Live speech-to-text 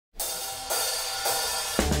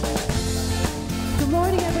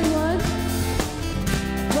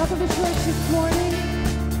this morning?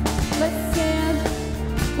 Let's stand,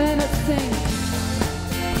 let us sing.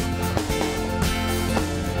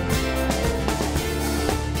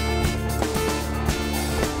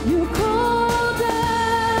 You called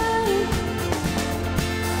us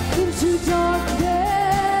into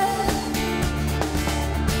darkness.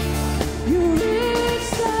 You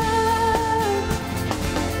reached out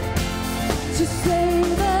to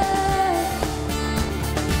save us.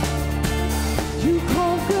 You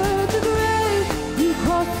conquered the grave. You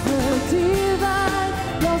crossed the divide.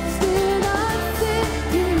 Lost in our sin.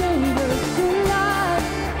 You made us alive.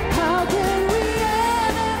 How can we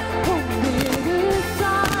ever hope this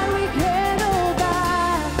time we can go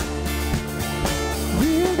back?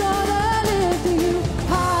 We're gonna lift you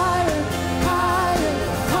higher, higher.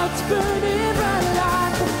 Hearts burning bright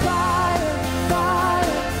like a fire,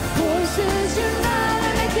 fire. Voices unite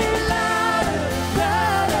and make it louder,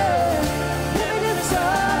 louder. Never gonna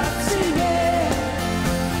stop singing.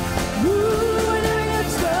 Ooh, we're never gonna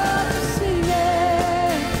stop singing.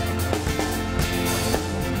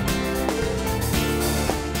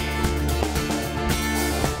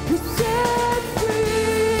 You're set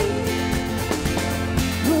free,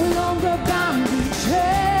 no longer bound in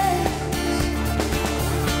chains.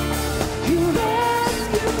 You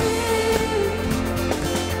rescue me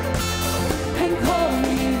and call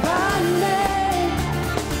me by name.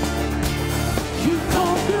 You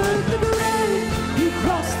conquered the grave. You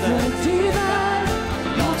crossed the divide.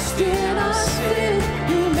 Lost in our sin.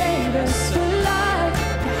 You made us alive.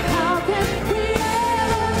 How can we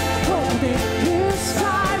ever hold it this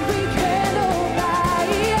time? We can't hold back.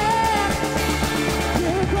 Yeah.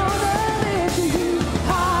 We're gonna lift you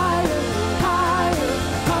higher, higher.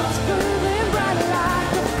 Hearts burning bright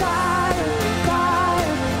like a fire,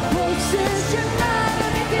 fire. Voices unite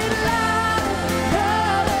and make it louder,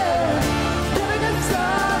 louder. Never gonna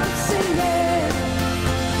stop singing.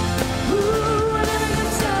 Ooh, we're never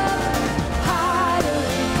gonna stop. Higher,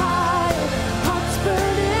 higher. Hearts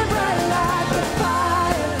burning bright like a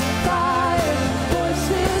fire, fire.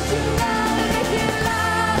 Voices unite and make it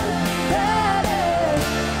louder, louder.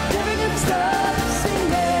 Never gonna stop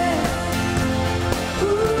singing.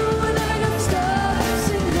 Ooh, we're never gonna stop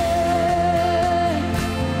singing.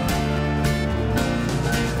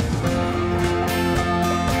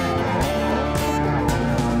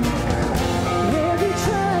 Every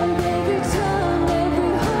tribe, every tongue,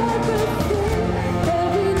 every heart will sing.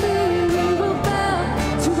 Every knee will bow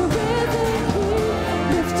to the risen King.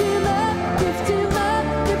 Lift him up,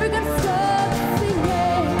 never gonna stop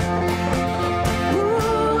singing.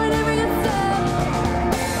 Ooh, we're never gonna stop.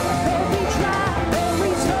 Every tribe,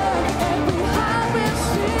 every tongue, every heart will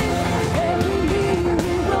sing. Every knee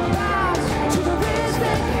will bow to the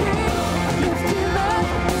risen King. Lift him up,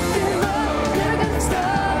 never gonna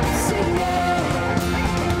stop singing.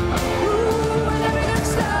 Ooh, we're never gonna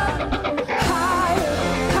stop. Higher,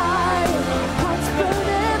 higher, hearts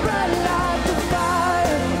burning bright like a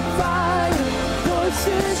fire, fire.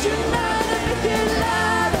 Voices unite and make it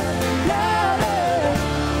louder, louder.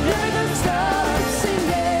 Never gonna stop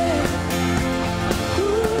singing.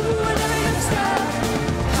 Ooh, we're never gonna stop.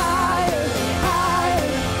 Higher, higher,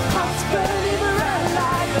 hearts burning bright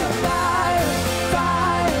like a fire,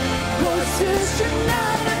 fire. Voices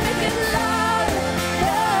unite and make it louder,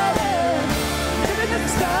 louder. Never gonna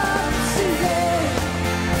stop singing.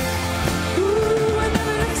 Ooh, we're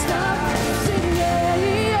never gonna stop singing.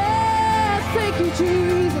 Yeah, thank you,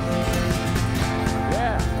 Jesus.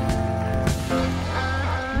 Yeah.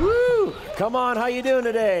 Woo! Come on, how you doing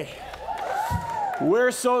today?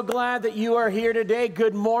 We're so glad that you are here today.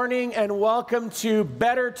 Good morning and welcome to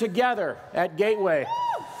Better Together at Gateway.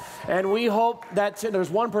 And we hope that there's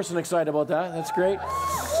one person excited about that. That's great.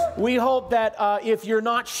 We hope that if you're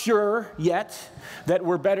not sure yet that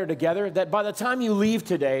we're better together, that by the time you leave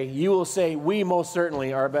today, you will say, we most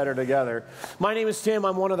certainly are better together. My name is Tim.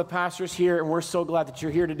 I'm one of the pastors here, and we're so glad that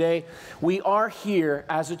you're here today. We are here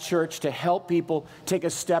as a church to help people take a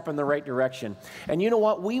step in the right direction. And you know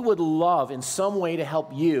what? We would love in some way to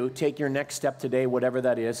help you take your next step today, whatever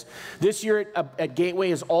that is. This year at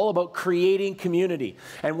Gateway is all about creating community.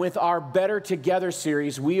 And with our Better Together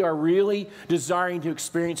series, we are really desiring to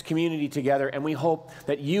experience community together, and we hope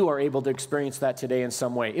that you are able to experience that today in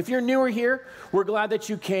some way. If you're newer here, we're glad that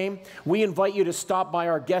you came. We invite you to stop by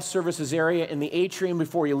our guest services area in the atrium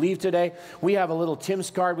before you leave today. We have a little Tim's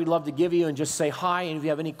card we'd love to give you and just say hi, and if you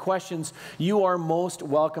have any questions, you are most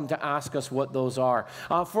welcome to ask us what those are.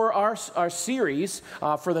 For our series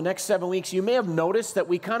for the next 7 weeks, you may have noticed that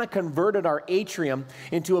we kind of converted our atrium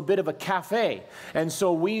into a bit of a cafe, and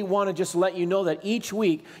so we want to just let you know that each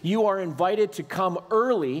week you are invited to come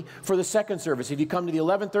early early for the second service. If you come to the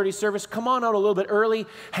 11:30 service, come on out a little bit early,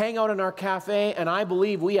 hang out in our cafe, and I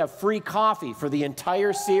believe we have free coffee for the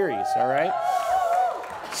entire series, all right?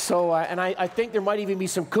 So, and I think there might even be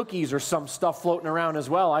some cookies or some stuff floating around as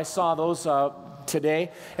well. I saw those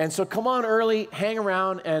today. And so come on early, hang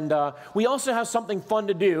around, and we also have something fun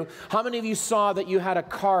to do. How many of you saw that you had a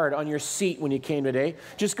card on your seat when you came today?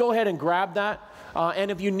 Just go ahead and grab that.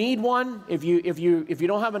 And if you need one, if you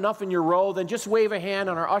don't have enough in your row, then just wave a hand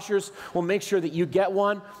and our ushers will make sure that you get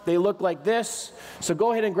one. They look like this. So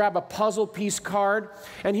go ahead and grab a puzzle piece card.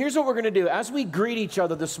 And here's what we're going to do. As we greet each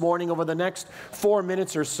other this morning over the next 4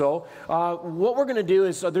 minutes or so, what we're going to do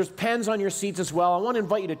is there's pens on your seats as well. I want to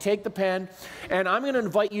invite you to take the pen, and I'm going to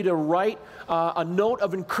invite you to write a note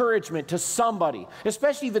of encouragement to somebody,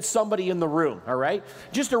 especially if it's somebody in the room, all right?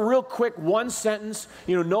 Just a real quick one sentence,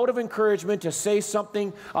 note of encouragement to say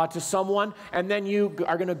something to someone, and then you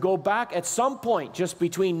are going to go back at some point just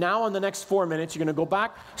between now and the next 4 minutes. You're going to go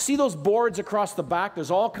back, see those boards across the back. There's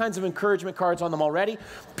all kinds of encouragement cards on them already.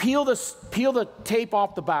 Peel the tape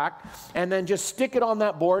off the back, and then just stick it on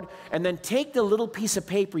that board, and then take the little piece of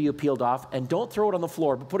paper you peeled off, and don't throw it on the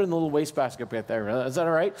floor, but put it in the little wastebasket right there. Is that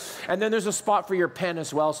all right? And then there's a spot for your pen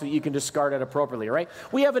as well so that you can discard it appropriately, all right?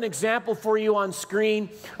 We have an example for you on screen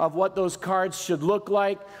of what those cards should look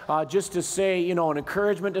like, just to say, an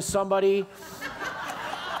encouragement to somebody.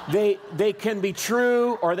 They can be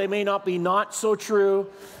true, or they may not be not so true.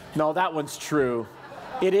 No, that one's true.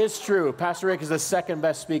 It is true. Pastor Rick is the second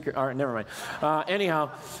best speaker. All right, never mind.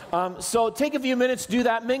 Anyhow, so take a few minutes, do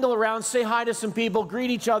that, mingle around, say hi to some people,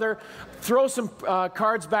 greet each other, throw some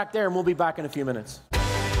cards back there, and we'll be back in a few minutes.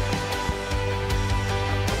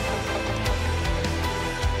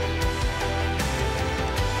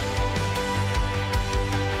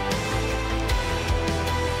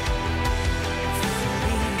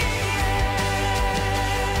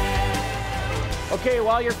 Okay,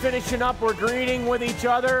 while you're finishing up, we're greeting with each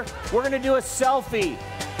other. We're going to do a selfie.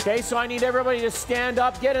 Okay, so I need everybody to stand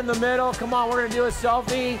up, get in the middle. Come on, we're going to do a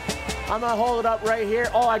selfie. I'm going to hold it up right here.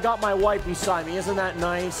 Oh, I got my wife beside me. Isn't that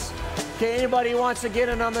nice? Okay, anybody wants to get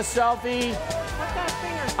in on the selfie?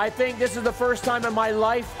 I think this is the first time in my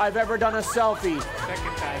life I've ever done a selfie.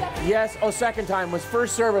 Second time. Yes, second time. Was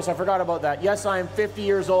first service. I forgot about that. Yes, I am 50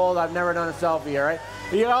 years old. I've never done a selfie, all right?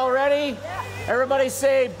 Are you all ready? Yeah. Everybody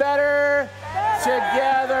say better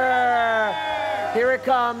together. Here it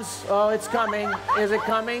comes. Oh, it's coming. Is it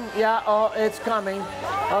coming? Yeah, oh, it's coming.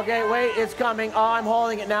 Okay, wait, it's coming. Oh, I'm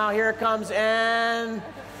holding it now. Here it comes, and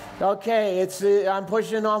okay, I'm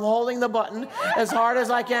holding the button as hard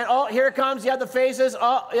as I can. Oh, here it comes. Yeah, the faces.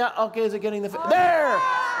 Oh, yeah, okay, is it getting the there?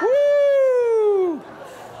 Woo!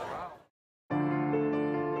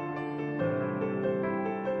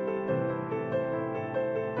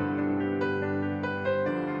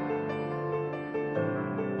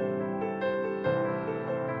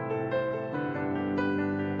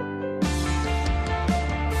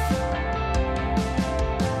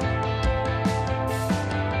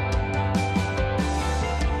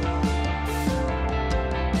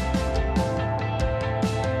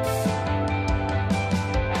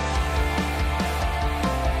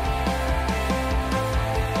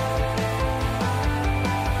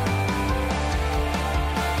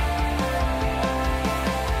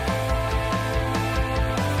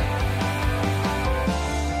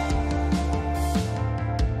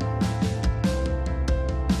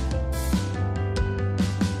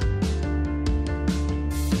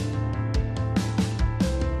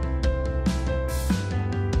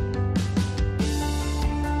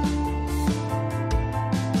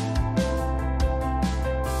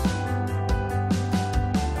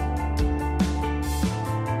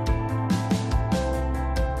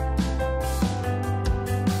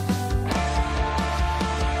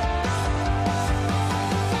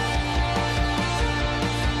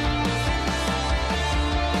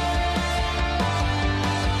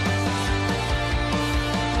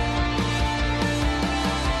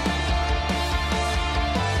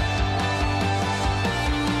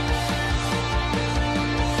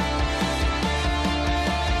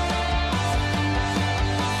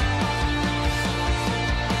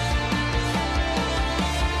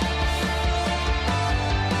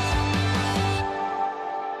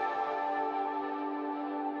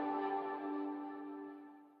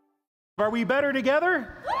 Are we better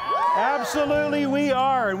together? Absolutely, we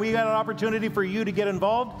are. And we got an opportunity for you to get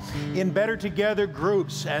involved in Better Together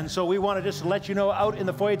groups. And so we want to just let you know out in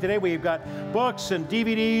the foyer today, we've got books and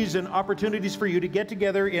DVDs and opportunities for you to get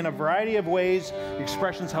together in a variety of ways,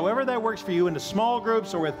 expressions, however that works for you, into small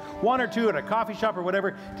groups or with one or two at a coffee shop or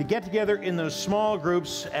whatever, to get together in those small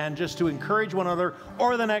groups and just to encourage one another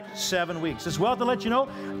over the next 7 weeks. As well, to let you know,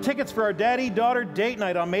 tickets for our daddy-daughter date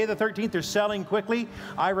night on May the 13th are selling quickly.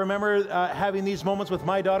 I remember having these moments with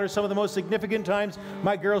my daughter, some of the most significant times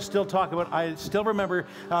my girls still talk about. I still remember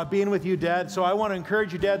being with you, Dad. So I want to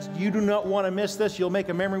encourage you, dads, you do not want to miss this. You'll make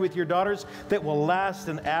a memory with your daughters that will last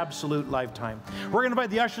an absolute lifetime. We're going to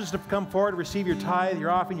invite the ushers to come forward, receive your tithe,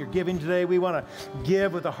 your offering, your giving today. We want to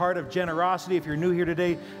give with a heart of generosity. If you're new here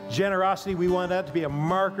today, generosity, we want that to be a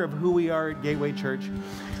marker of who we are at Gateway Church.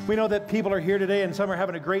 We know that people are here today and some are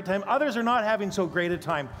having a great time. Others are not having so great a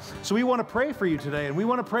time. So we want to pray for you today, and we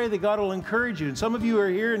want to pray that God will encourage you. And some of you are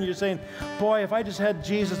here and you're saying, boy, if I just had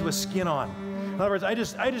Jesus with skin on. In other words, I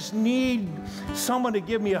just need someone to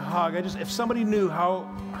give me a hug. If somebody knew how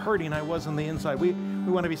hurting I was on the inside. We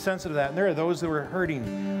want to be sensitive to that. And there are those who are hurting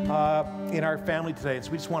in our family today. And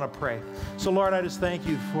so we just want to pray. So Lord, I just thank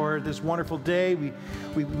you for this wonderful day. We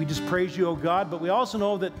just praise you, oh God. But we also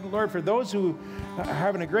know that, Lord, for those who are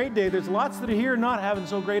having a great day, there's lots that are here not having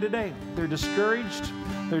so great a day. They're discouraged.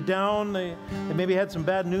 They're down. They maybe had some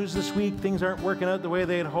bad news this week. Things aren't working out the way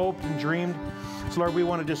they had hoped and dreamed. So Lord, we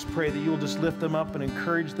want to just pray that you will just lift them up and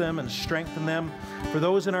encourage them and strengthen them. For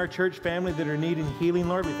those in our church family that are needing healing,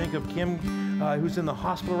 Lord, we think of Kim, who's in the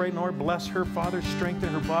hospital right now. Lord, bless her, Father, strengthen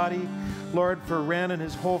her body. Lord, for Ren and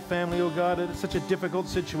his whole family, oh God, it's such a difficult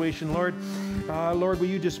situation, Lord. Lord, will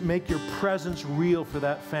you just make your presence real for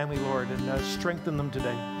that family, Lord, and strengthen them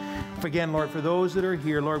today. Again, Lord, for those that are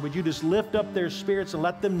here, Lord, would you just lift up their spirits and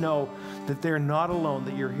let them know that they're not alone,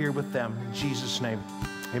 that you're here with them. In Jesus' name,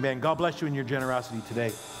 amen. God bless you in your generosity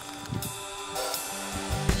today.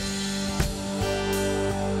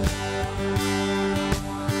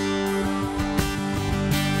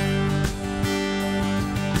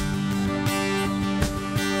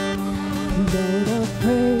 Let us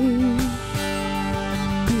praise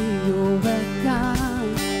be your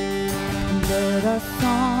welcome. Let us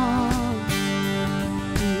song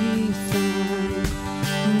be sung.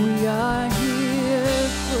 We are here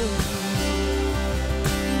for you.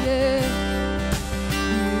 Yeah,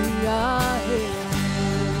 we are here.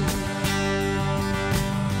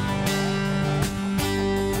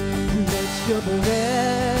 Let your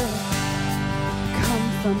breath come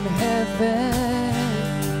from heaven.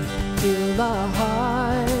 Fill our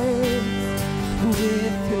hearts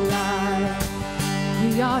with your light. We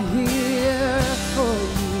are here for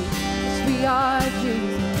you. Yes, we are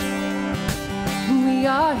Jesus. We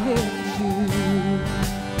are here for you.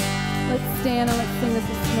 Let's stand and let's sing this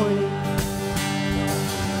this morning.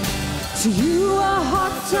 To you our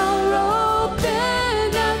hearts are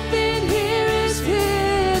open. Nothing here is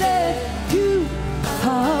hidden. You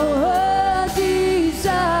are our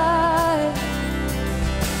desire.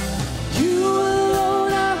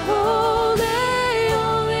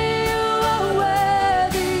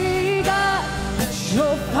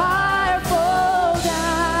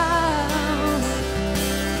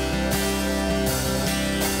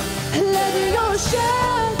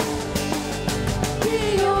 Be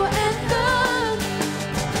your anthem,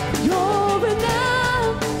 your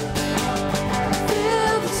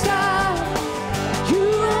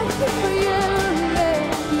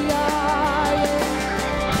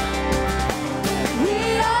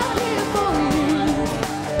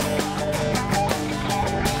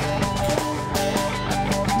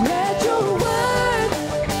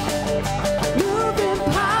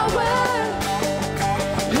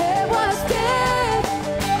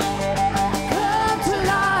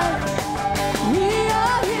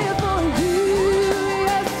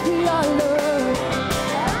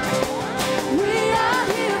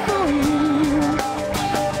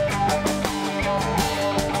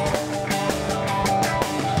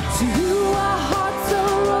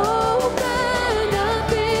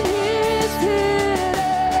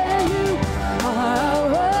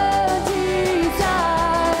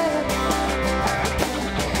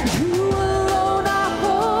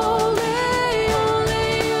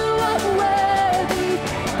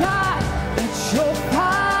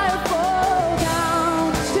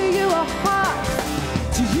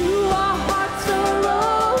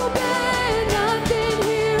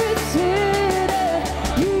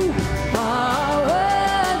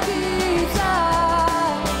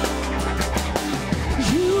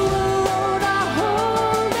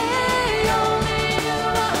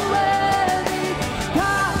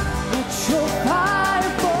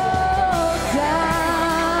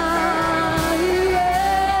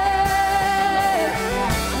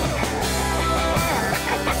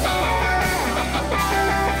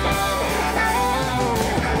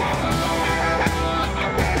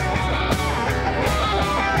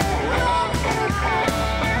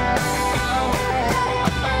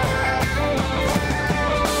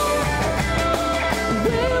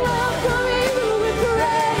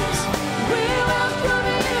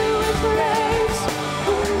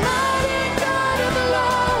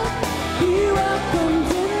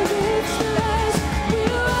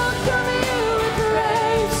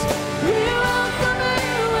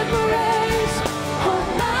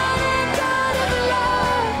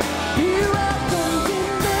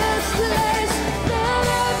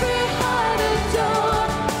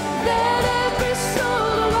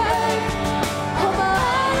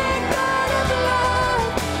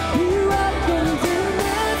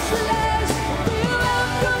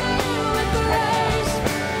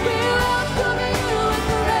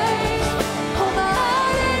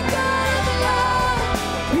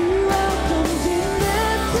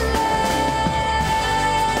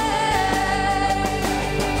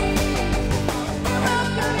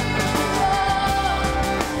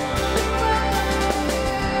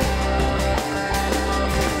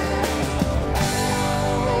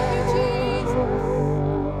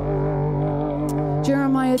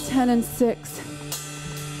 10 and 6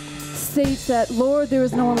 states that, Lord, there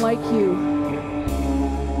is no one like you,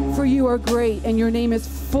 for you are great and your name is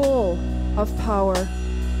full of power.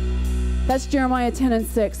 That's Jeremiah 10 and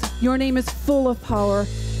 6. Your name is full of power.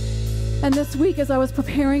 And this week, as I was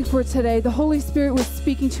preparing for today, the Holy Spirit was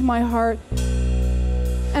speaking to my heart.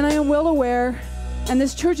 And I am well aware, and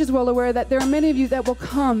this church is well aware, that there are many of you that will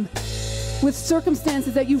come with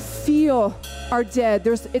circumstances that you feel are dead.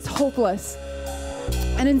 It's hopeless.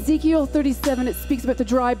 And in Ezekiel 37, it speaks about the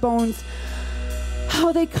dry bones,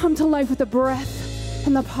 how they come to life with the breath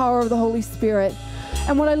and the power of the Holy Spirit.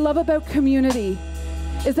 And what I love about community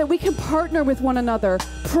is that we can partner with one another,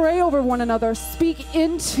 pray over one another, speak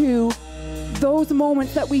into those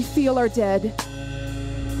moments that we feel are dead.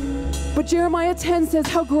 But Jeremiah 10 says,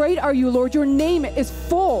 how great are you, Lord? Your name is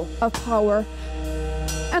full of power.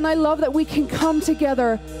 And I love that we can come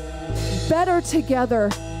together, better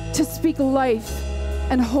together, to speak life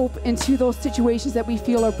and hope into those situations that we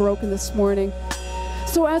feel are broken this morning.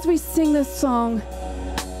 So as we sing this song,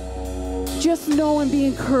 just know and be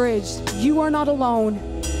encouraged. You are not alone.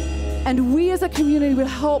 And we as a community will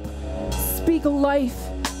help speak life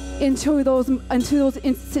into those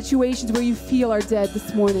situations where you feel are dead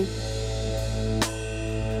this morning.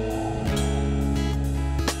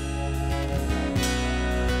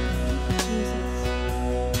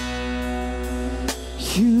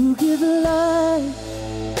 You give life,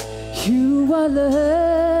 you are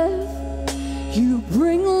love, you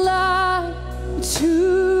bring light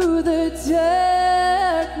to the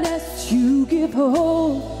darkness, you give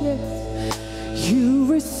hope, yes. You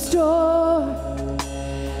restore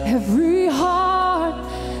every heart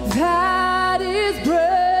that is broken.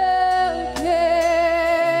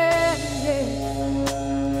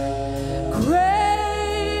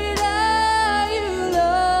 Great are you,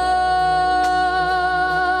 Lord.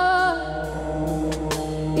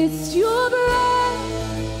 It's your breath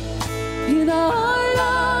in our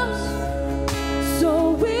lungs,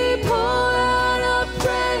 so we pour out our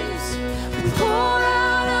praise. We pour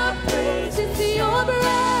out our praise. It's your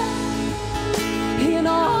breath in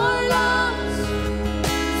our lungs,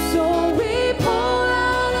 so we pour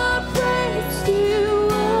out our praise to you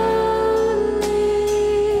only.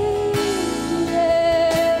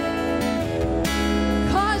 Yeah.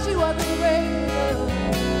 'Cause you are great, Lord.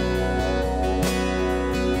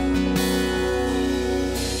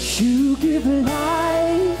 You give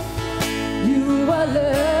life, you are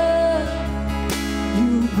love,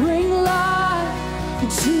 you bring light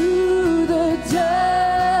to the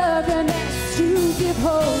darkness, you give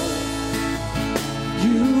hope,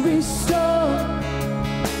 you restore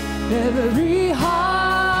every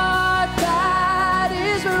heart that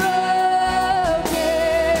is broken.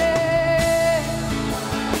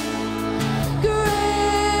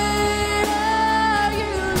 Great are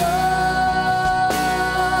you, Lord.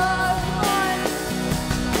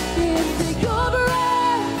 It's your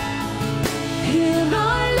breath in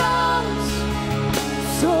our lungs,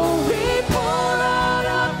 so we pour out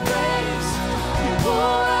our praise. We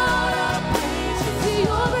pour out our praise. It's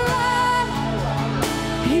your breath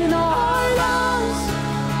in our lungs,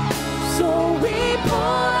 so we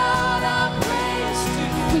pour out our praise.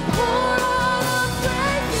 We pour out our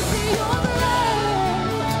praise. It's your breath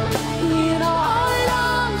in our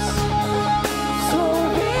lungs, so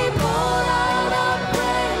we pour out our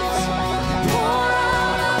praise. Pour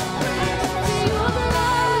out our praise. It's your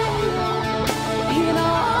breath in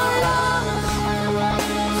our lungs,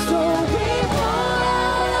 so we pour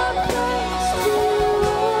out our praise to you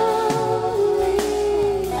only.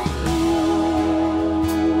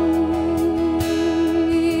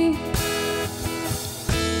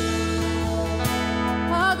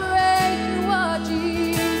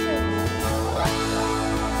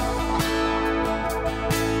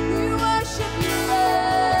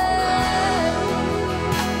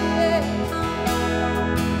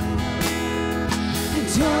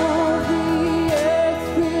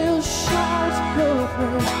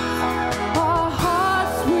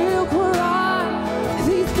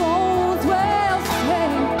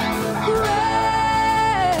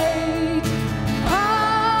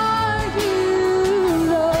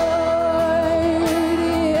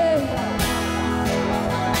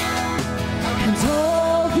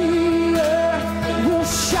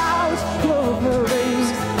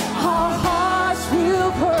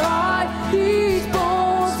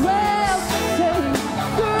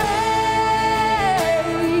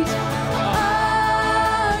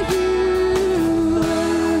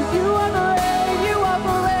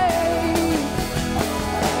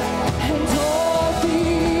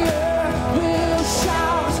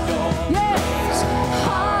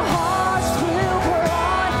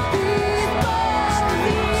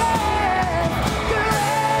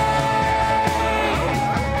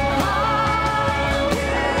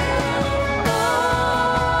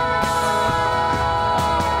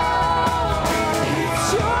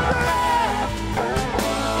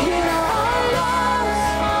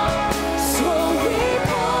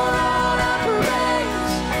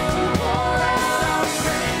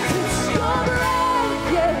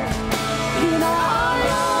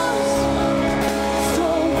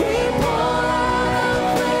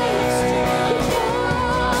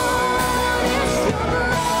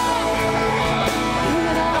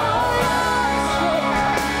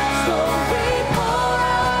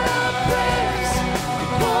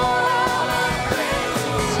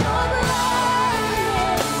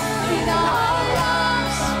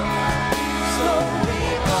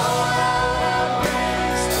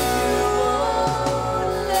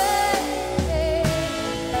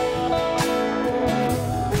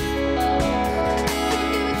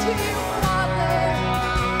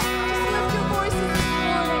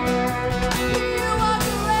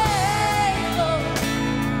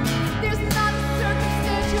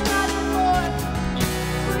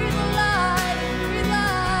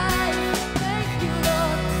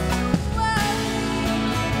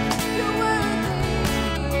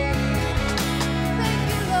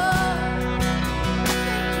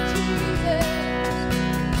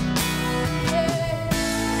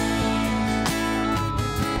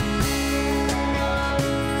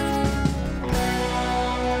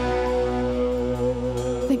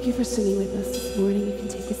 for singing with us this morning. You can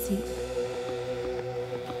take a seat.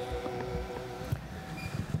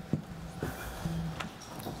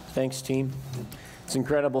 Thanks, team. It's an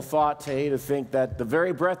incredible thought, hey, to think that the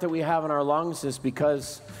very breath that we have in our lungs is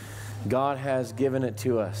because God has given it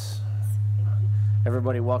to us.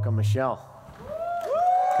 Everybody welcome Michelle.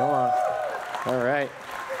 Come on. All right.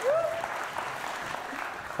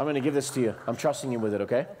 I'm going to give this to you. I'm trusting you with it,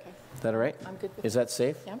 okay? Okay. Is that all right? I'm good with Is that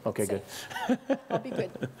safe? Yeah, Okay, safe. good. I'll be good.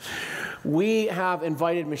 We have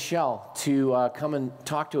invited Michelle to come and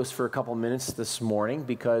talk to us for a couple minutes this morning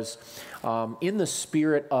because in the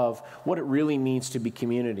spirit of what it really means to be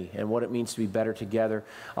community and what it means to be better together,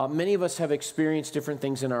 many of us have experienced different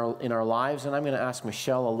things in our lives, and I'm going to ask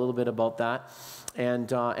Michelle a little bit about that. And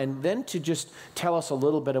then to just tell us a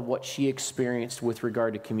little bit of what she experienced with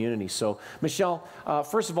regard to community. So, Michelle,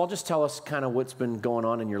 first of all, just tell us kind of what's been going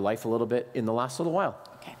on in your life a little bit in the last little while.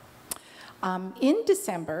 Okay. In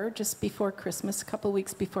December, just before Christmas, a couple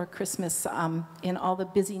weeks before Christmas, in all the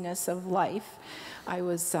busyness of life, I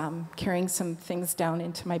was carrying some things down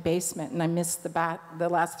into my basement, and I missed the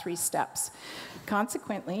last 3 steps.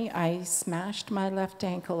 Consequently, I smashed my left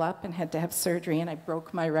ankle up and had to have surgery, and I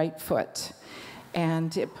broke my right foot.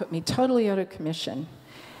 And it put me totally out of commission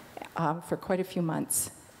for quite a few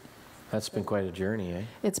months. That's been quite a journey, eh?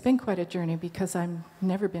 It's been quite a journey because I've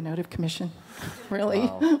never been out of commission, really.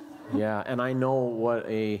 Wow. Yeah, and I know what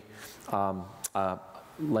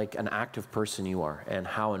like an active person you are and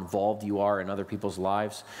how involved you are in other people's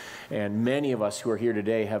lives. And many of us who are here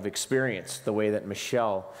today have experienced the way that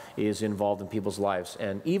Michelle is involved in people's lives.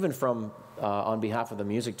 And even from on behalf of the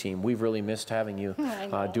music team, we've really missed having you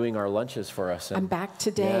doing our lunches for us. And I'm back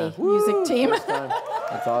today, yeah. music team. First time.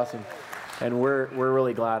 That's awesome. And we're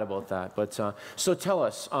really glad about that. But so tell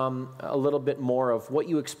us a little bit more of what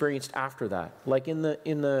you experienced after that, like in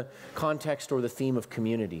the context or the theme of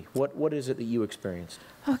community. What is it that you experienced?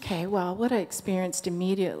 Okay, well, what I experienced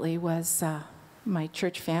immediately was my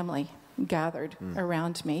church family gathered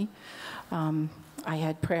around me. I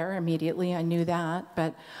had prayer immediately, I knew that,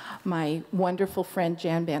 but my wonderful friend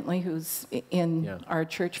Jan Bentley, who's in our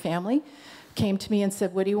church family, came to me and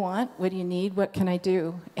said, "What do you want? What do you need? What can I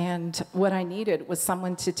do?" And what I needed was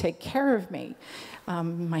someone to take care of me.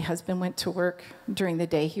 My husband went to work during the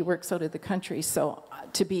day. He works out of the country, so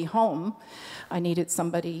to be home, I needed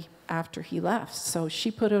somebody after he left. So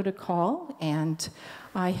she put out a call, and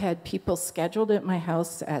I had people scheduled at my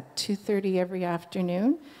house at 2:30 every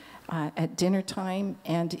afternoon, at dinner time,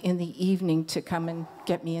 and in the evening to come and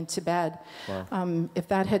get me into bed. Wow. If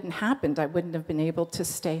that hadn't happened, I wouldn't have been able to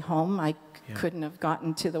stay home. I couldn't have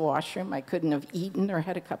gotten to the washroom. I couldn't have eaten or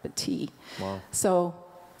had a cup of tea. Wow. So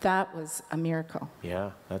that was a miracle.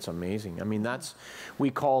 Yeah, that's amazing. I mean, we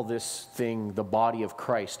call this thing the body of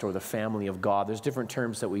Christ or the family of God. There's different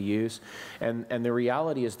terms that we use. And the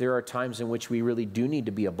reality is there are times in which we really do need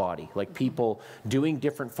to be a body, like people doing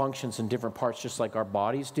different functions in different parts, just like our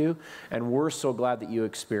bodies do. And we're so glad that you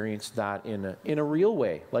experienced that in a real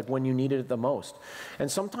way, like when you needed it the most. And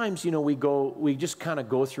sometimes, we just kind of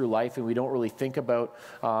go through life and we don't really think about,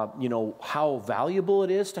 how valuable it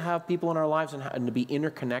is to have people in our lives and to be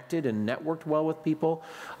interconnected and networked well with people.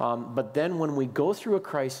 But then when we go through a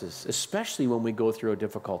crisis, especially when we go through a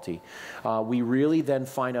difficulty, we really then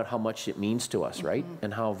find out how much it means to us, right?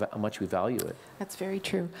 And how much we value it. That's very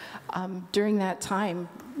true. During that time,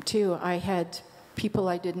 too, I had people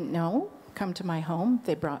I didn't know come to my home.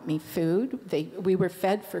 They brought me food. We were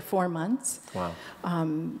fed for 4 months. Wow.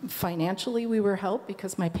 Financially, we were helped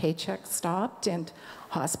because my paycheck stopped, and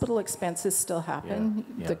hospital expenses still happen.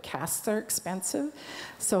 Yeah. The casts are expensive.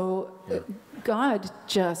 So God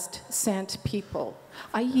just sent people.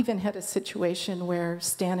 I even had a situation where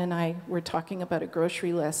Stan and I were talking about a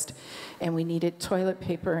grocery list, and we needed toilet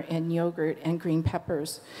paper and yogurt and green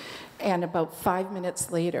peppers. And about 5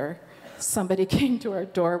 minutes later, somebody came to our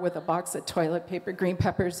door with a box of toilet paper, green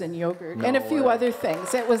peppers, and yogurt, and a few other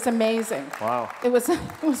things. It was amazing. Wow. It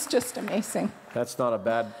was just amazing. That's not a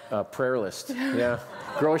bad prayer list. Yeah.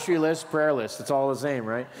 Grocery list, prayer list. It's all the same,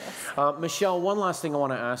 right? Yes. Michelle, one last thing I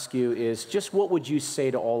want to ask you is just what would you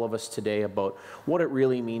say to all of us today about what it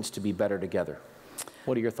really means to be better together?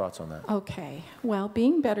 What are your thoughts on that? Okay. Well,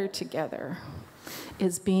 being better together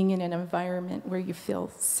is being in an environment where you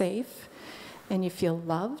feel safe and you feel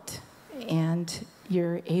loved, and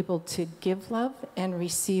you're able to give love and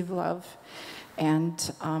receive love. And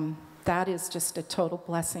that is just a total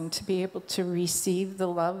blessing to be able to receive the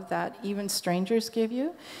love that even strangers give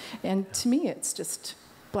you. And to me, it's just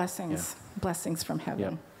blessings, blessings from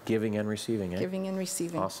heaven. Yeah. Giving and receiving, eh? Giving and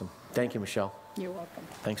receiving. Awesome. Thank you, Michelle. You're welcome.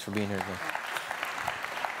 Thanks for being here today.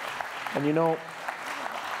 And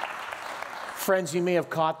Friends, you may have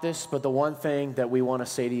caught this, but the one thing that we want to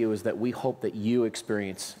say to you is that we hope that you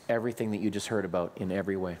experience everything that you just heard about in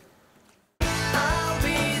every way. I'll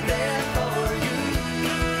be there for you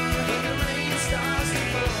when the rain starts to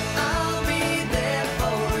fall. I'll be there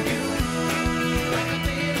for you like I've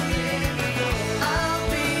been there before. I'll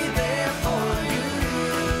be there for you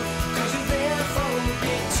 'cause you're there for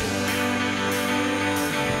me too.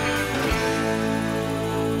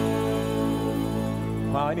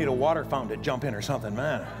 Wow, I need a water fountain to jump in or something,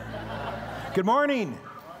 man. Good morning.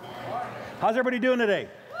 How's everybody doing today?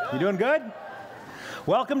 You doing good?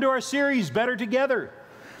 Welcome to our series, Better Together.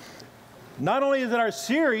 Not only is it our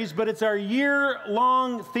series, but it's our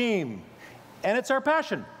year-long theme. And it's our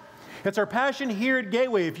passion. It's our passion here at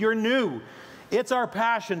Gateway. If you're new, it's our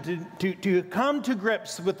passion to come to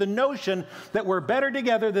grips with the notion that we're better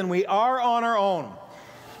together than we are on our own.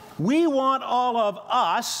 We want all of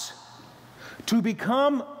us to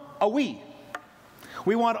become a we.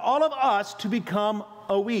 We want all of us to become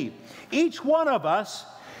a we. Each one of us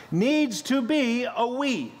needs to be a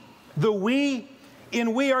we. The we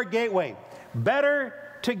in We Are Gateway. Better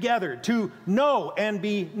together. To know and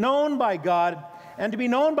be known by God and to be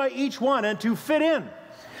known by each one and to fit in.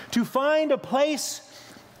 To find a place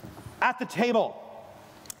at the table.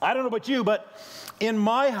 I don't know about you, but in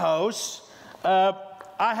my house, I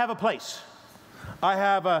have a place. I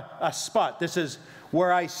have a spot. This is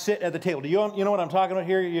where I sit at the table. You know what I'm talking about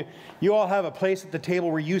here? You all have a place at the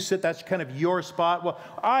table where you sit. That's kind of your spot. Well,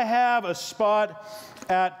 I have a spot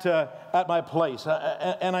at my place,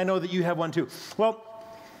 and I know that you have one too. Well,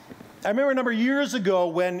 I remember a number of years ago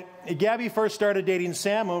when Gabby first started dating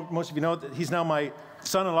Sam. Most of you know that he's now my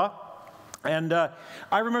son-in-law. And I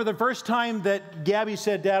remember the first time that Gabby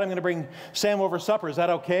said, "Dad, I'm going to bring Sam over supper. Is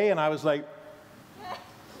that okay?" And I was like,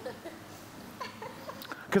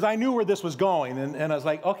 because I knew where this was going. And I was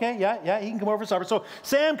like, okay, yeah, he can come over for supper. So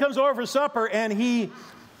Sam comes over for supper, and he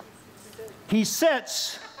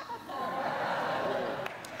sits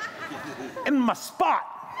in my spot.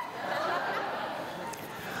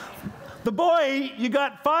 The boy, you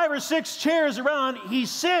got 5 or 6 chairs around, he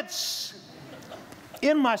sits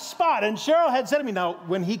in my spot. And Cheryl had said to me, now,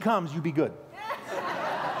 when he comes, you be good.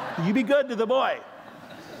 You be good to the boy.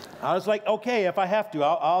 I was like, okay, if I have to,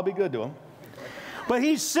 I'll be good to him. But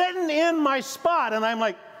he's sitting in my spot, and I'm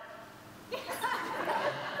like,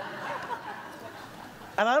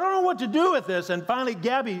 and I don't know what to do with this. And finally,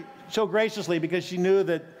 Gabby, so graciously, because she knew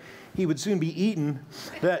that he would soon be eaten,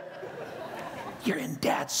 that you're in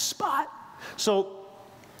Dad's spot. So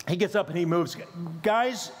he gets up and he moves.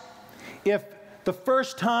 Guys, if the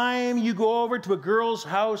first time you go over to a girl's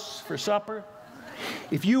house for supper,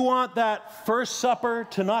 if you want that first supper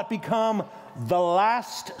to not become the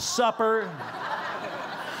last supper,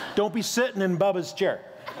 don't be sitting in Bubba's chair.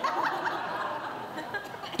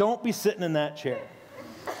 Don't be sitting in that chair.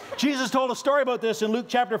 Jesus told a story about this in Luke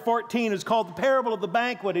chapter 14. It's called the parable of the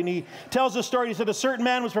banquet. And he tells the story. He said a certain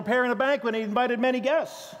man was preparing a banquet and he invited many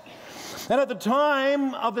guests. And at the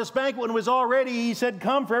time of this banquet, when it was all ready, he said,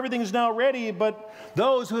 come, for everything is now ready. But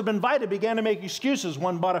those who had been invited began to make excuses.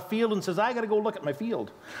 One bought a field and says, I got to go look at my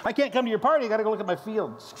field. I can't come to your party. I got to go look at my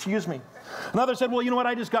field. Excuse me. Another said, well, you know what?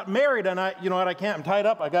 I just got married and I can't. I'm tied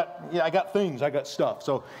up. I got things. I got stuff.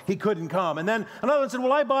 So he couldn't come. And then another one said,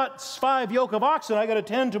 well, I bought 5 yoke of oxen. I got to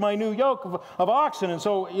tend to my new yoke of oxen. And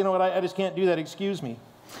so, you know what? I just can't do that. Excuse me.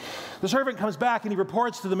 The servant comes back and he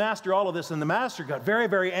reports to the master all of this, and the master got very,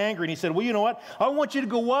 very angry, and he said, well, you know what? I want you to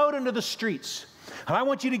go out into the streets, and I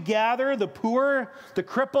want you to gather the poor, the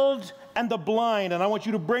crippled, and the blind, and I want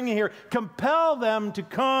you to bring them here. Compel them to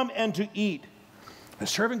come and to eat. The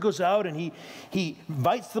servant goes out, and he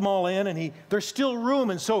invites them all in, and there's still room,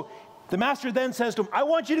 and so the master then says to him, I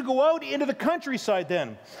want you to go out into the countryside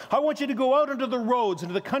then. I want you to go out into the roads,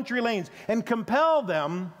 into the country lanes, and compel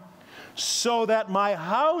them so that my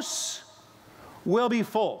house will be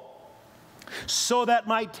full, so that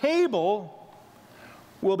my table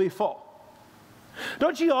will be full.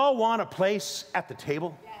 Don't you all want a place at the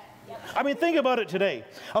table? I mean, think about it today.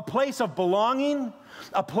 A place of belonging,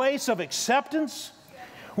 a place of acceptance,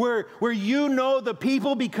 where you know the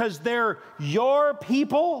people because they're your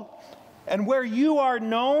people, and where you are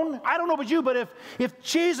known. I don't know about you, but if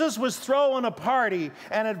Jesus was throwing a party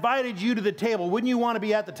and invited you to the table, wouldn't you want to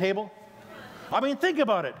be at the table? I mean, think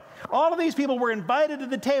about it. All of these people were invited to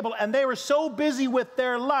the table, and they were so busy with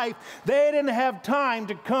their life, they didn't have time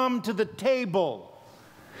to come to the table.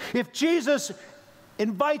 If Jesus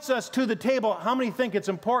invites us to the table, how many think it's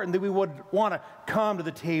important that we would want to come to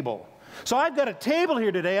the table? So I've got a table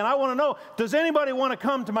here today, and I want to know, does anybody want to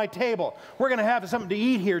come to my table? We're going to have something to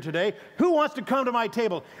eat here today. Who wants to come to my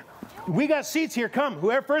table? We got seats here. Come.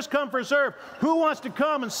 Whoever first come, first serve. Who wants to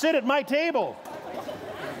come and sit at my table?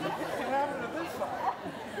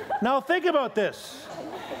 Now think about this.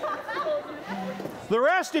 The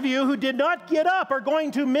rest of you who did not get up are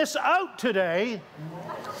going to miss out today,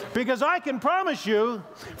 because I can promise you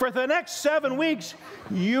for the next 7 weeks,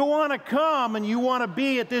 you want to come and you want to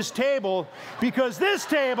be at this table, because this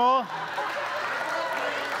table,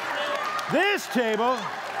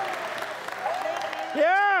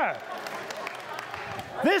 yeah,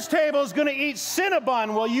 this table is going to eat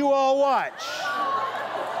Cinnabon while you all watch.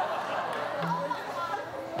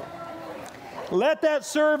 Let that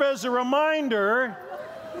serve as a reminder.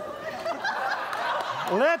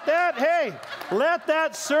 Let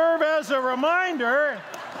that serve as a reminder.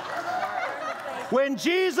 When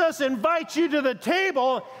Jesus invites you to the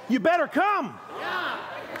table, you better come.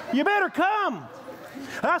 You better come.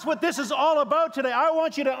 That's what this is all about today. I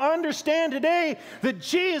want you to understand today that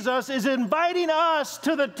Jesus is inviting us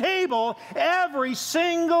to the table every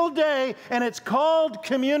single day, and it's called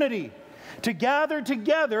community. To gather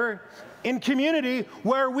together in community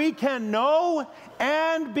where we can know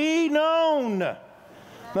and be known. Now,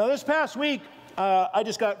 this past week, I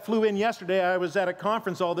just flew in yesterday. I was at a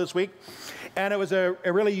conference all this week, and it was a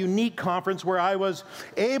really unique conference where I was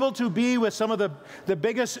able to be with some of the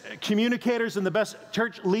biggest communicators and the best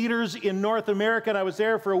church leaders in North America. And I was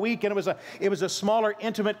there for a week, and it was a smaller,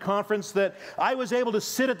 intimate conference that I was able to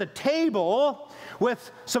sit at the table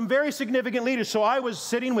with some very significant leaders. So I was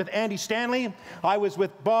sitting with Andy Stanley. I was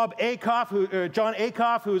with Bob Akoff, John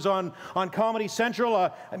Akoff, who's on Comedy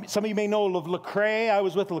Central. Some of you may know of Lecrae. I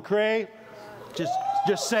was with Lecrae.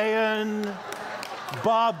 Just saying.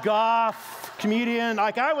 Bob Goff, comedian.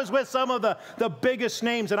 Like, I was with some of the biggest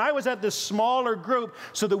names, and I was at this smaller group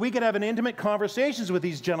so that we could have an intimate conversations with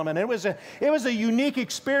these gentlemen. It was a unique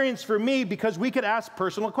experience for me because we could ask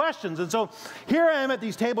personal questions. And so here I am at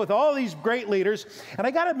these tables with all these great leaders, and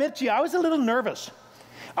I got to admit to you, I was a little nervous.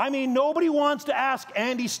 I mean, nobody wants to ask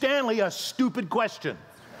Andy Stanley a stupid question.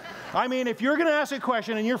 I mean, if you're going to ask a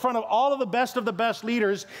question and you're in front of all of the best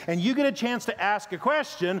leaders and you get a chance to ask a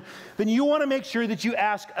question, then you want to make sure that you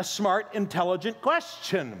ask a smart, intelligent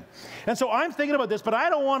question. And so I'm thinking about this, but I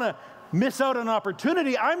don't want to miss out on an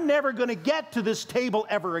opportunity. I'm never going to get to this table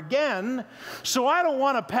ever again, so I don't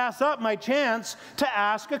want to pass up my chance to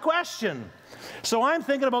ask a question. So I'm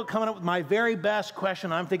thinking about coming up with my very best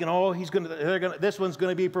question. I'm thinking, oh, this one's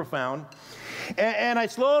going to be profound. And I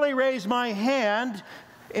slowly raise my hand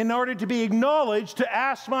in order to be acknowledged to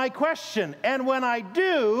ask my question. And when I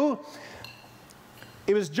do,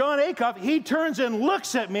 it was John Akoff. He turns and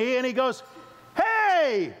looks at me and he goes,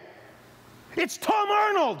 "Hey, it's Tom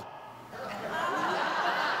Arnold."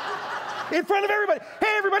 In front of everybody.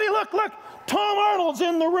 "Hey, everybody, look, Tom Arnold's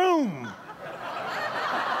in the room."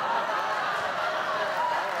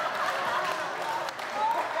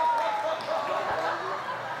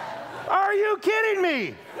 Are you kidding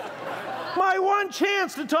me? My one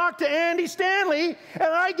chance to talk to Andy Stanley, and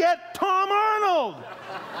I get Tom Arnold.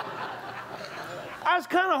 I was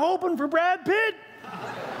kind of hoping for Brad Pitt.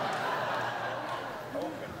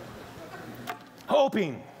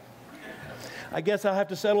 Hoping. I guess I'll have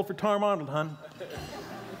to settle for Tom Arnold, hon.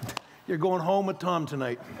 You're going home with Tom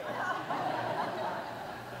tonight.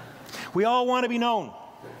 We all want to be known.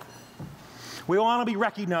 We want to be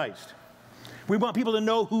recognized. We want people to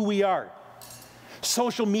know who we are.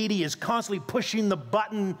 Social media is constantly pushing the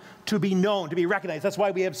button to be known, to be recognized. That's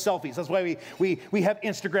why we have selfies. That's why we have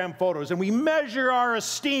Instagram photos. And we measure our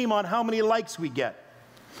esteem on how many likes we get.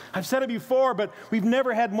 I've said it before, but we've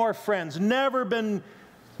never had more friends, never been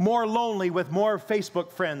more lonely with more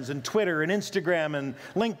Facebook friends and Twitter and Instagram and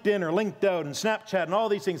LinkedIn or LinkedIn and Snapchat and all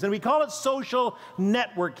these things. And we call it social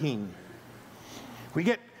networking. We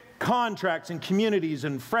get contracts and communities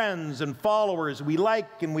and friends and followers we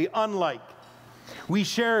like and we unlike. We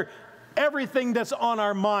share everything that's on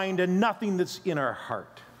our mind and nothing that's in our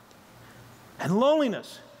heart. And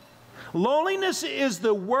loneliness. Loneliness is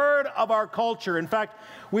the word of our culture. In fact,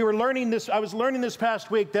 I was learning this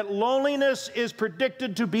past week that loneliness is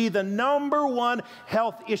predicted to be the #1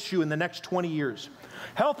 health issue in the next 20 years.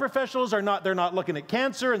 Health professionals they're not looking at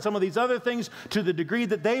cancer and some of these other things to the degree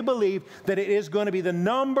that they believe that it is going to be the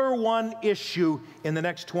 #1 issue in the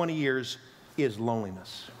next 20 years is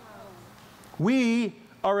loneliness. We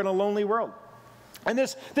are in a lonely world. And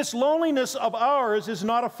this loneliness of ours is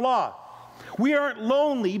not a flaw. We aren't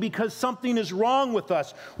lonely because something is wrong with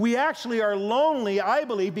us. We actually are lonely, I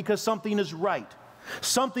believe, because something is right.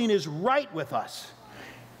 Something is right with us.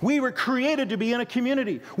 We were created to be in a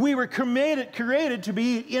community. We were created to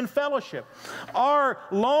be in fellowship. Our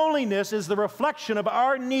loneliness is the reflection of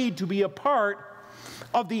our need to be a part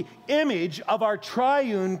of the image of our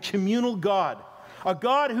triune communal God, a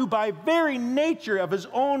God who by very nature of his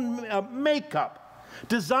own makeup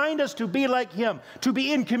designed us to be like him, to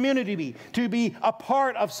be in community, to be a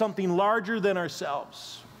part of something larger than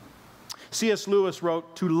ourselves. C.S. Lewis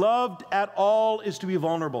wrote, "To love at all is to be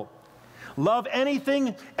vulnerable. Love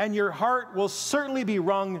anything and your heart will certainly be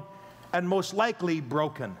wrung and most likely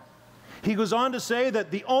broken." He goes on to say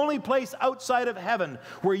that the only place outside of heaven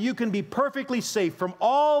where you can be perfectly safe from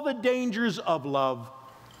all the dangers of love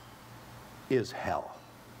is hell.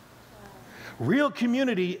 Real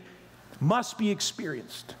community must be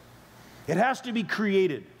experienced. It has to be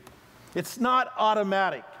created. It's not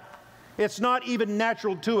automatic. It's not even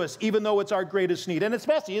natural to us, even though it's our greatest need. And it's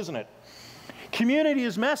messy, isn't it? Community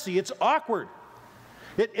is messy. It's awkward.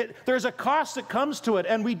 There's a cost that comes to it,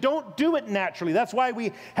 and we don't do it naturally. That's why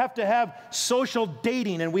we have to have social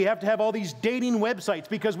dating, and we have to have all these dating websites,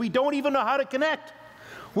 because we don't even know how to connect.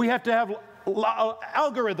 We have to have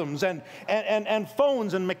algorithms and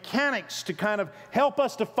phones and mechanics to kind of help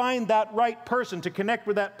us to find that right person, to connect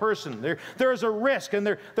with that person. There is a risk, and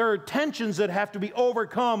there are tensions that have to be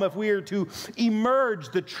overcome if we are to emerge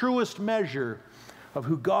the truest measure of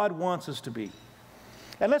who God wants us to be.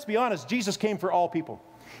 And let's be honest, Jesus came for all people.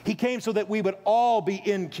 He came so that we would all be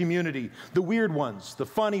in community. The weird ones, the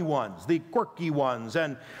funny ones, the quirky ones.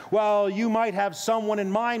 And while you might have someone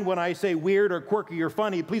in mind when I say weird or quirky or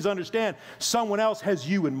funny, please understand, someone else has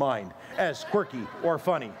you in mind as quirky or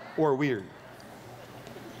funny or weird.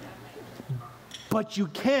 But you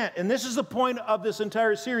can't, and this is the point of this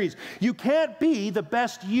entire series, you can't be the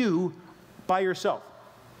best you by yourself.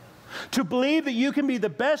 To believe that you can be the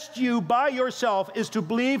best you by yourself is to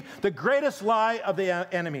believe the greatest lie of the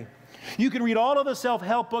enemy. You can read all of the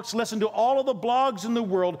self-help books, listen to all of the blogs in the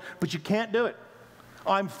world, but you can't do it.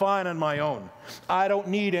 I'm fine on my own. I don't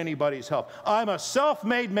need anybody's help. I'm a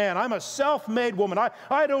self-made man. I'm a self-made woman.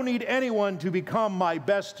 I don't need anyone to become my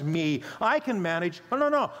best me. I can manage. Oh,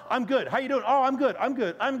 no, I'm good. How you doing? Oh, I'm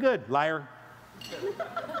good. Liar.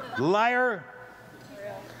 Liar.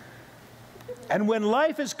 And when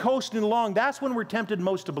life is coasting along, that's when we're tempted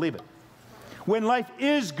most to believe it. When life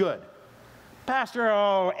is good.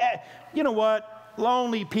 Pastor, you know what?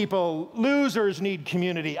 Lonely people, losers need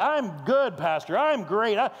community. I'm good, Pastor. I'm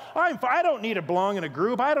great. I don't need to belong in a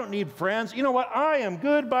group. I don't need friends. You know what? I am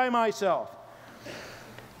good by myself.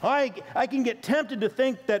 I can get tempted to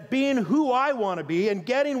think that being who I want to be and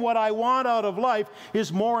getting what I want out of life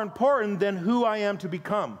is more important than who I am to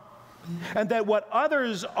become. And that what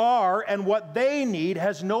others are and what they need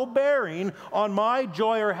has no bearing on my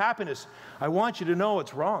joy or happiness. I want you to know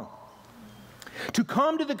it's wrong. To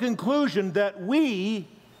come to the conclusion that we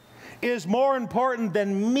is more important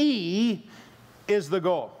than me is the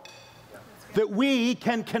goal. That we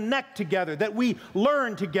can connect together, that we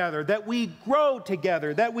learn together, that we grow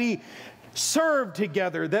together, that we serve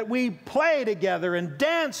together, that we play together and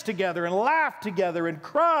dance together and laugh together and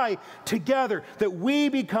cry together, that we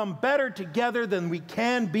become better together than we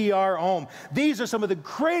can be our own. These are some of the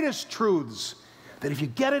greatest truths that if you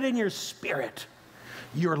get it in your spirit,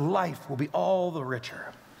 your life will be all the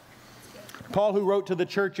richer. Paul, who wrote to the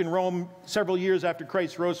church in Rome several years after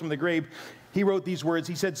Christ rose from the grave, he wrote these words.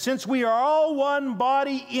 He said, "Since we are all one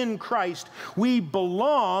body in Christ, we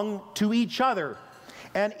belong to each other.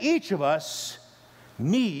 And each of us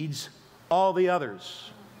needs all the others."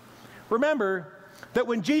 Remember that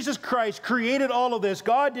when Jesus Christ created all of this,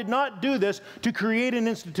 God did not do this to create an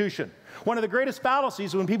institution. One of the greatest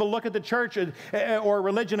fallacies when people look at the church or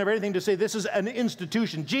religion or anything to say this is an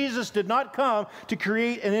institution. Jesus did not come to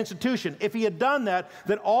create an institution. If he had done that,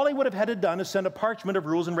 then all he would have had to done is send a parchment of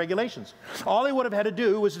rules and regulations. All he would have had to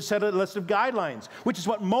do was to set a list of guidelines, which is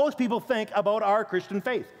what most people think about our Christian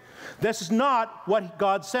faith. This is not what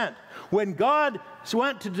God sent. When God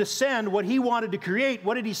went to descend what he wanted to create,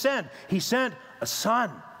 what did he send? He sent a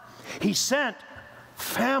son. He sent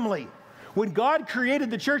family. When God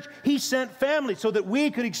created the church, he sent family so that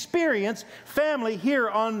we could experience family here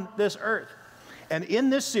on this earth. And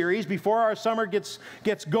in this series, before our summer gets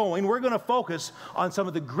going, we're going to focus on some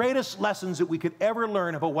of the greatest lessons that we could ever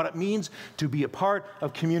learn about what it means to be a part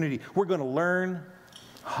of community. We're going to learn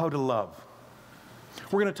how to love.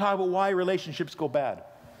 We're going to talk about why relationships go bad.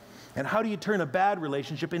 And how do you turn a bad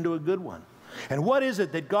relationship into a good one? And what is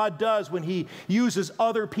it that God does when he uses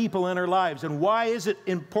other people in our lives? And why is it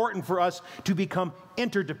important for us to become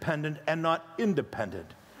interdependent and not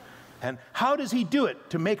independent? And how does he do it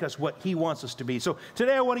to make us what he wants us to be? So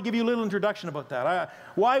today I want to give you a little introduction about that.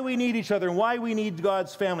 Why we need each other and why we need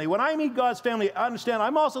God's family. When I mean God's family, understand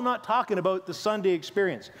I'm also not talking about the Sunday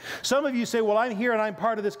experience. Some of you say, well, I'm here and I'm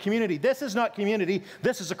part of this community. This is not community.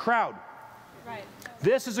 This is a crowd. Right.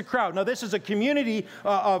 This is a crowd. Now, this is a community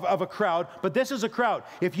of a crowd, but this is a crowd.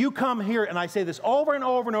 If you come here, and I say this over and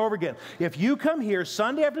over and over again, if you come here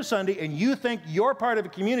Sunday after Sunday and you think you're part of a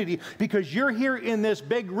community because you're here in this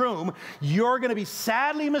big room, you're going to be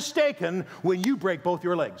sadly mistaken when you break both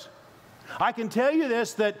your legs. I can tell you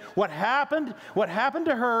this, that what happened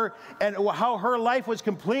to her and how her life was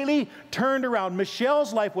completely turned around,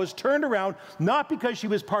 Michelle's life was turned around, not because she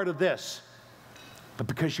was part of this, but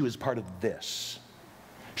because she was part of this.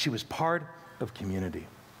 She was part of community.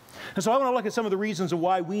 And so I want to look at some of the reasons of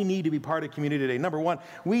why we need to be part of community today. Number one,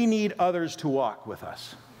 we need others to walk with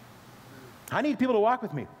us. I need people to walk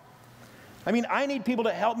with me. I need people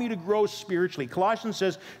to help me to grow spiritually. Colossians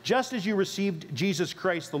says, just as you received Jesus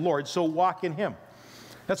Christ the Lord, so walk in him.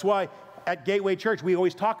 That's why at Gateway Church, we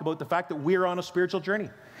always talk about the fact that we're on a spiritual journey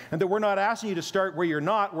and that we're not asking you to start where you're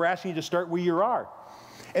not, we're asking you to start where you are.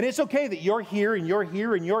 And it's okay that you're here and you're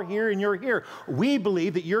here and you're here and you're here. We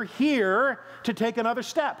believe that you're here to take another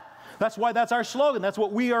step. That's why that's our slogan. That's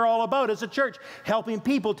what we are all about as a church, helping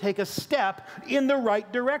people take a step in the right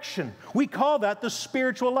direction. We call that the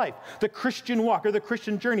spiritual life, the Christian walk or the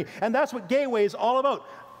Christian journey. And that's what Gateway is all about,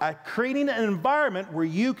 creating an environment where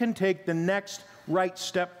you can take the next right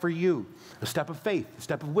step for you. A step of faith, a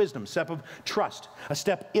step of wisdom, a step of trust, a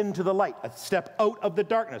step into the light, a step out of the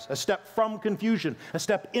darkness, a step from confusion, a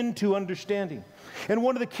step into understanding. And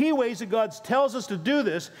one of the key ways that God tells us to do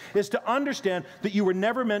this is to understand that you were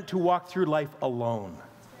never meant to walk through life alone.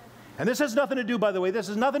 And this has nothing to do, by the way, this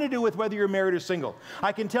has nothing to do with whether you're married or single.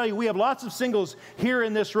 I can tell you we have lots of singles here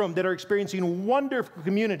in this room that are experiencing wonderful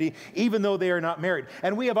community even though they are not married.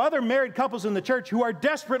 And we have other married couples in the church who are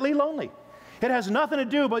desperately lonely. It has nothing to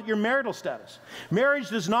do about your marital status. Marriage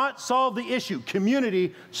does not solve the issue.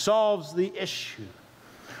 Community solves the issue.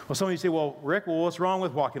 Well, some of you say, well, Rick, what's wrong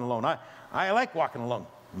with walking alone? I like walking alone.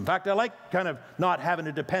 In fact, I like kind of not having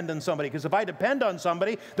to depend on somebody, because if I depend on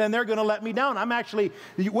somebody, then they're going to let me down.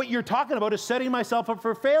 What you're talking about is setting myself up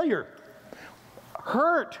for failure.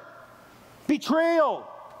 Hurt, betrayal,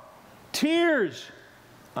 tears.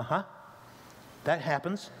 That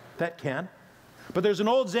happens. That can. But there's an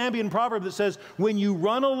old Zambian proverb that says, when you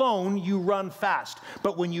run alone, you run fast.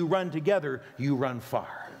 But when you run together, you run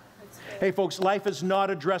far. Hey, folks, life is not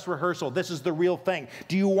a dress rehearsal. This is the real thing.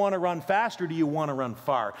 Do you want to run fast or do you want to run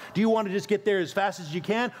far? Do you want to just get there as fast as you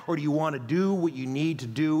can, or do you want to do what you need to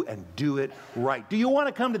do and do it right? Do you want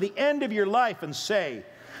to come to the end of your life and say,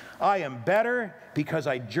 I am better because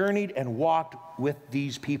I journeyed and walked with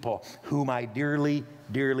these people whom I dearly,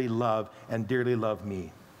 dearly love and dearly love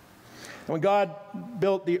me? When God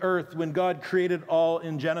built the earth, when God created all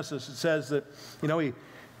in Genesis, it says that,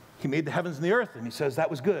 he made the heavens and the earth, and he says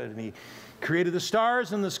that was good. And he created the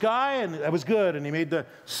stars in the sky, and that was good. And he made the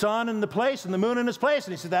sun in the place and the moon in its place,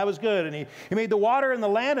 and he said that was good. And he made the water and the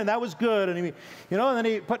land, and that was good. And and then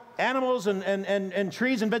he put animals and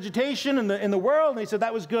trees and vegetation in the world, and he said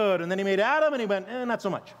that was good. And then he made Adam, and he went, not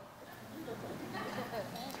so much.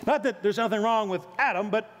 Not that there's nothing wrong with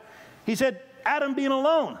Adam, but he said Adam being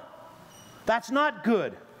alone. That's not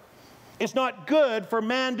good. It's not good for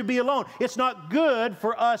man to be alone. It's not good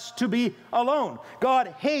for us to be alone.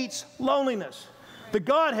 God hates loneliness. The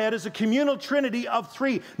Godhead is a communal trinity of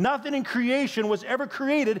three. Nothing in creation was ever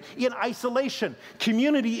created in isolation.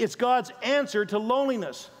 Community is God's answer to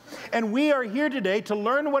loneliness. And we are here today to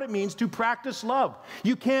learn what it means to practice love.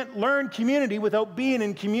 You can't learn community without being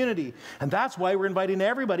in community. And that's why we're inviting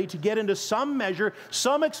everybody to get into some measure,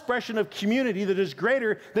 some expression of community that is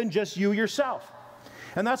greater than just you yourself.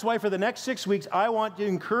 And that's why for the next 6 weeks, I want to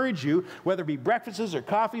encourage you, whether it be breakfasts or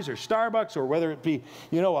coffees or Starbucks, or whether it be,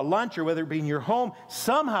 a lunch, or whether it be in your home,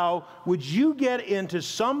 somehow would you get into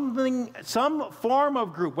some form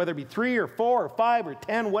of group, whether it be 3 or 4 or 5 or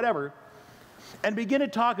 10, whatever, and begin to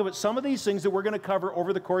talk about some of these things that we're going to cover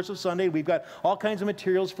over the course of Sunday. We've got all kinds of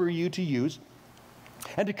materials for you to use,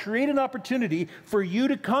 and to create an opportunity for you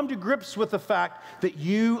to come to grips with the fact that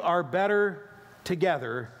you are better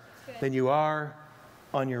together than you are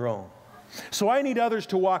on your own. So I need others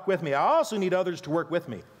to walk with me. I also need others to work with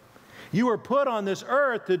me. You were put on this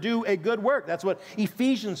earth to do a good work. That's what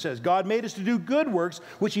Ephesians says. God made us to do good works,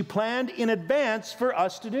 which he planned in advance for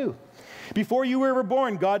us to do. Before you were ever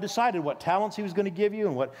born, God decided what talents he was going to give you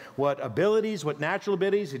and what abilities, what natural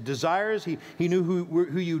abilities, desires. He knew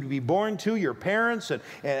who you would be born to, your parents,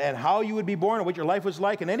 and how you would be born and what your life was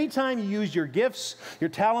like. And anytime you use your gifts, your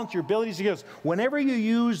talents, your abilities, your gifts, whenever you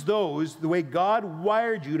use those the way God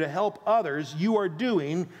wired you to help others, you are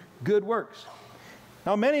doing good works.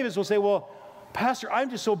 Now, many of us will say, well, Pastor, I'm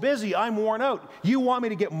just so busy, I'm worn out. You want me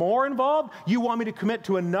to get more involved? You want me to commit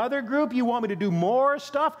to another group? You want me to do more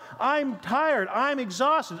stuff? I'm tired, I'm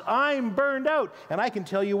exhausted, I'm burned out. And I can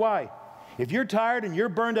tell you why. If you're tired and you're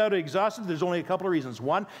burned out and exhausted, there's only a couple of reasons.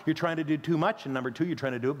 One, you're trying to do too much, and number two, you're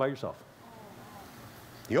trying to do it by yourself.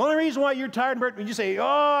 The only reason why you're tired and burnt, when you say, oh,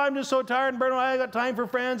 I'm just so tired and burnt out, I got time for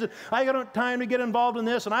friends, and I got time to get involved in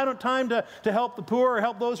this, and I don't have time to help the poor or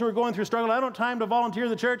help those who are going through struggle, I don't have time to volunteer in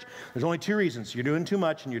the church. There's only two reasons. You're doing too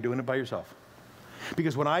much and you're doing it by yourself.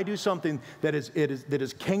 Because when I do something that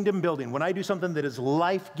is kingdom building, when I do something that is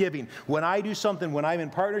life-giving, when I do something when I'm in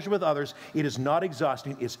partnership with others, it is not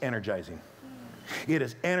exhausting, it's energizing. It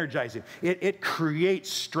is energizing. It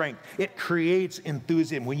creates strength. It creates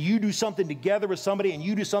enthusiasm. When you do something together with somebody and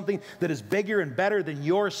you do something that is bigger and better than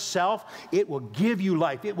yourself, it will give you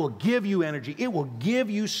life. It will give you energy. It will give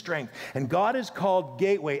you strength. And God has called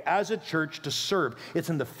Gateway as a church to serve. It's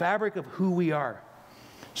in the fabric of who we are.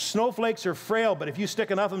 Snowflakes are frail, but if you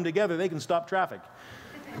stick enough of them together, they can stop traffic.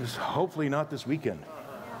 Hopefully not this weekend.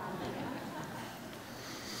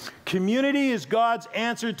 Community is God's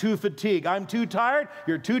answer to fatigue. I'm too tired.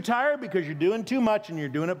 You're too tired because you're doing too much and you're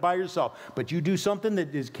doing it by yourself. But you do something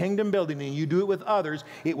that is kingdom building and you do it with others,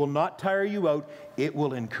 it will not tire you out. It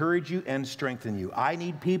will encourage you and strengthen you. I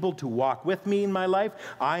need people to walk with me in my life.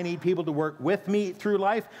 I need people to work with me through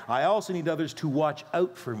life. I also need others to watch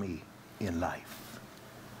out for me in life.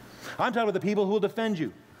 I'm talking about the people who will defend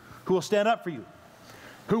you, who will stand up for you,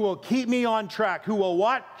 who will keep me on track, who will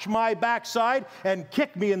watch my backside and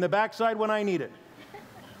kick me in the backside when I need it.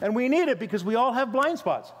 And we need it because we all have blind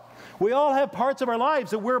spots. We all have parts of our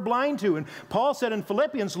lives that we're blind to. And Paul said in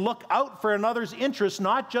Philippians, look out for another's interests,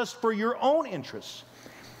 not just for your own interests.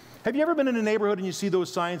 Have you ever been in a neighborhood and you see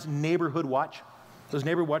those signs, neighborhood watch? Those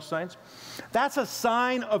neighborhood watch signs? That's a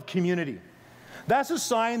sign of community. That's a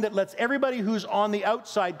sign that lets everybody who's on the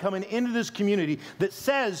outside coming into this community that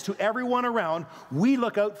says to everyone around, we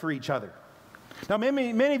look out for each other. Now,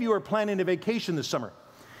 many of you are planning a vacation this summer.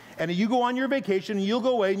 And you go on your vacation and you'll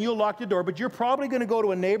go away and you'll lock the door, but you're probably going to go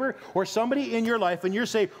to a neighbor or somebody in your life and you're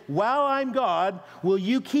saying, while I'm God, will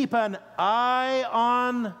you keep an eye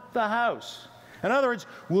on the house? In other words,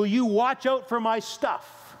 will you watch out for my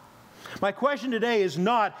stuff? My question today is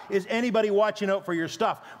not, is anybody watching out for your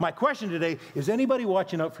stuff? My question today, is anybody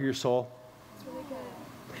watching out for your soul?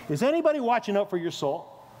 Is anybody watching out for your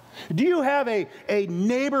soul? Do you have a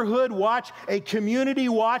neighborhood watch, a community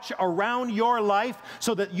watch around your life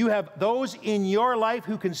so that you have those in your life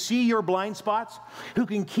who can see your blind spots, who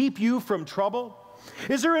can keep you from trouble?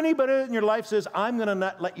 Is there anybody in your life that says, I'm going to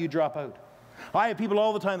not let you drop out? I have people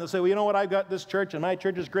all the time that say, well, you know what, I've got this church, and my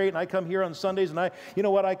church is great, and I come here on Sundays, and I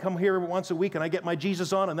come here once a week, and I get my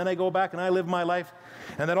Jesus on, and then I go back and I live my life.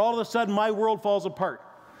 And then all of a sudden, my world falls apart.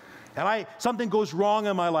 And something goes wrong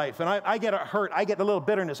in my life, and I get hurt, I get a little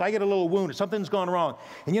bitterness, I get a little wound, something's gone wrong.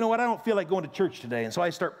 And you know what, I don't feel like going to church today, and so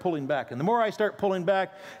I start pulling back. And the more I start pulling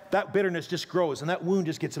back, that bitterness just grows, and that wound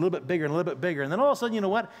just gets a little bit bigger and a little bit bigger. And then all of a sudden, you know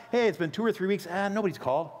what, hey, it's been 2 or 3 weeks, nobody's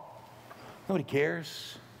called. Nobody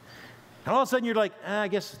cares. And all of a sudden, you're like, I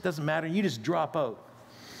guess it doesn't matter. And you just drop out.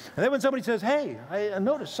 And then when somebody says, hey, I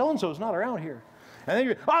noticed so-and-so's not around here. And then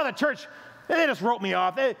you're, the church, they just wrote me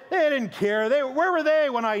off. They didn't care. Where were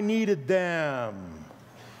they when I needed them?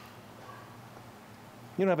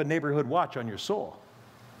 You don't have a neighborhood watch on your soul.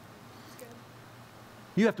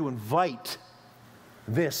 You have to invite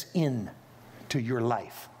this in to your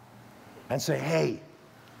life and say, hey,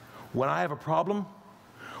 when I have a problem,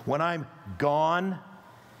 when I'm gone,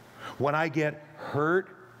 when I get hurt,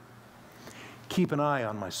 keep an eye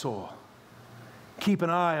on my soul. Keep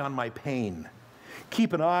an eye on my pain.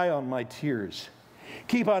 Keep an eye on my tears.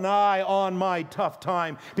 Keep an eye on my tough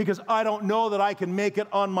time, because I don't know that I can make it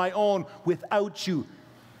on my own without you.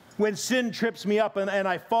 When sin trips me up and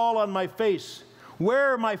I fall on my face,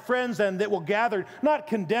 where are my friends then that will gather, not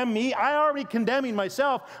condemn me? I'm already condemning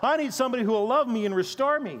myself. I need somebody who will love me and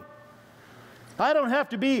restore me. I don't have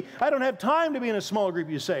time to be in a small group,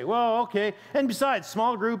 you say. Well, okay. And besides,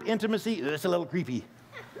 small group, intimacy, it's a little creepy.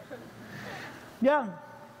 Yeah,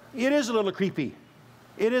 it is a little creepy.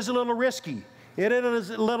 It is a little risky. It is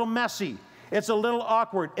a little messy. It's a little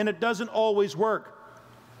awkward, and it doesn't always work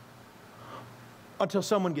until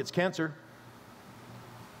someone gets cancer,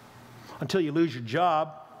 until you lose your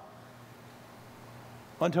job,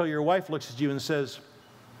 until your wife looks at you and says,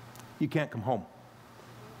 you can't come home.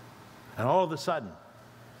 And all of a sudden,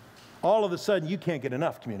 you can't get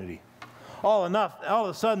enough, community. All of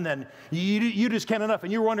a sudden then, you just can't enough.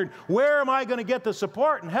 And you're wondering, where am I going to get the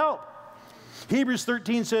support and help? Hebrews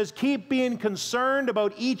 13 says, keep being concerned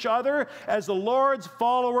about each other as the Lord's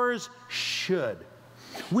followers should.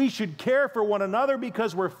 We should care for one another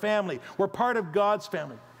because we're family. We're part of God's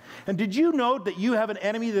family. And did you note that you have an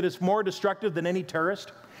enemy that is more destructive than any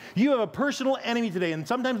terrorist? You have a personal enemy today, and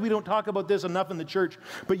sometimes we don't talk about this enough in the church,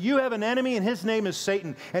 but you have an enemy, and his name is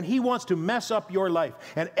Satan, and he wants to mess up your life.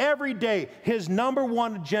 And every day, his number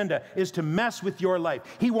one agenda is to mess with your life.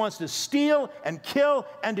 He wants to steal and kill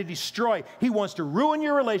and to destroy. He wants to ruin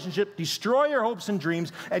your relationship, destroy your hopes and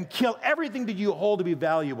dreams, and kill everything that you hold to be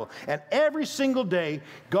valuable. And every single day,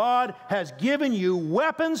 God has given you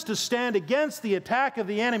weapons to stand against the attack of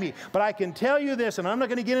the enemy. But I can tell you this, and I'm not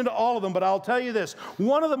going to get into all of them, but I'll tell you this.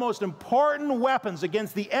 One of the most important weapons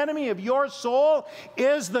against the enemy of your soul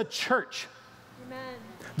is the church. Amen.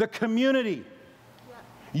 The community. Yeah.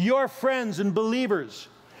 Your friends and believers.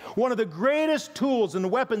 One of the greatest tools and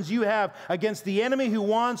weapons you have against the enemy who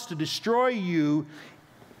wants to destroy you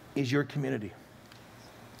is your community.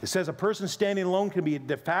 It says a person standing alone can be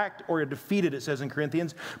defeated or defeated, it says in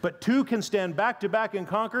Corinthians, but two can stand back to back and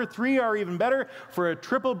conquer. Three are even better, for a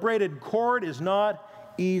triple braided cord is not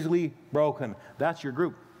easily broken. That's your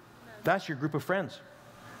group. That's your group of friends.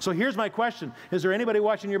 So here's my question. Is there anybody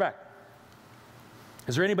watching your back?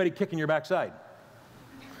 Is there anybody kicking your backside?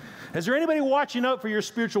 Is there anybody watching out for your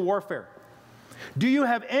spiritual warfare? Do you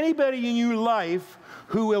have anybody in your life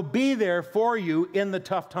who will be there for you in the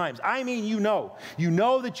tough times? I mean, you know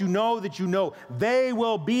that they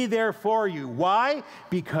will be there for you. Why?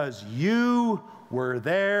 Because you were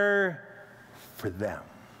there for them.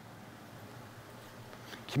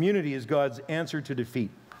 Community is God's answer to defeat.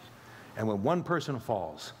 And when one person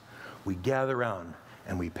falls, we gather around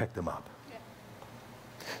and we pick them up.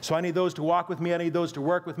 So I need those to walk with me. I need those to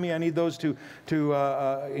work with me. I need those to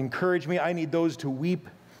encourage me. I need those to weep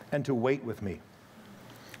and to wait with me.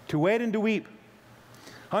 To wait and to weep.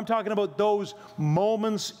 I'm talking about those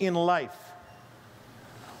moments in life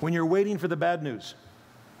when you're waiting for the bad news,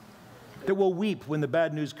 that will weep when the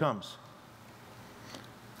bad news comes.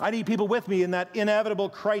 I need people with me in that inevitable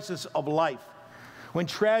crisis of life, when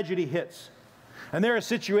tragedy hits. And there are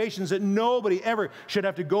situations that nobody ever should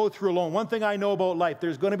have to go through alone. One thing I know about life,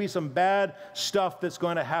 there's going to be some bad stuff that's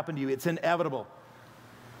going to happen to you. It's inevitable.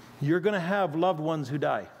 You're going to have loved ones who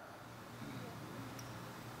die.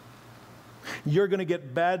 You're going to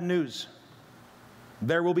get bad news.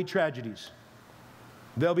 There will be tragedies.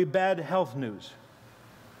 There'll be bad health news.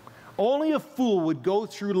 Only a fool would go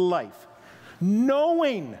through life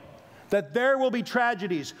knowing that there will be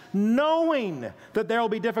tragedies, knowing that there will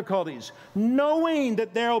be difficulties, knowing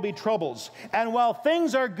that there will be troubles, and while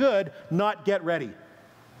things are good, not get ready.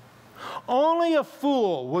 Only a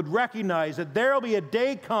fool would recognize that there will be a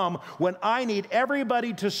day come when I need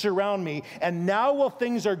everybody to surround me, and now while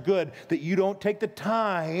things are good, that you don't take the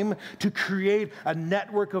time to create a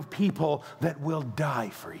network of people that will die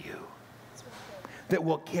for you, that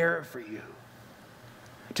will care for you.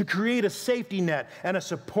 To create a safety net and a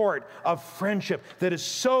support of friendship that is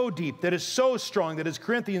so deep, that is so strong, that as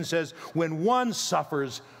Corinthians says, when one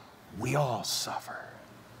suffers, we all suffer.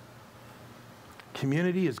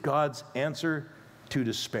 Community is God's answer to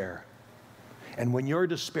despair. And when you're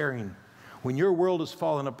despairing, when your world is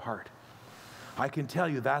falling apart, I can tell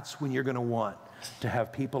you that's when you're going to want to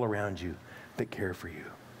have people around you that care for you.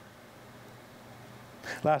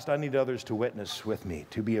 Last, I need others to witness with me,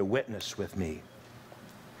 to be a witness with me.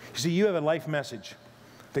 You see, you have a life message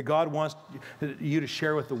that God wants you to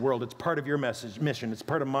share with the world. It's part of your mission. It's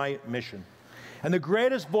part of my mission. And the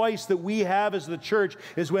greatest voice that we have as the church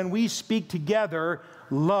is when we speak together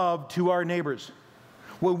love to our neighbors,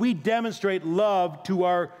 when we demonstrate love to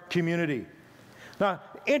our community. Now,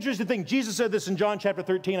 interesting thing, Jesus said this in John chapter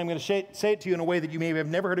 13. I'm going to say it to you in a way that you may have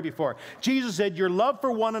never heard it before. Jesus said, your love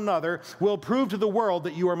for one another will prove to the world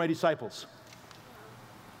that you are my disciples.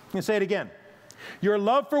 I'm going to say it again. Your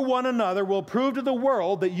love for one another will prove to the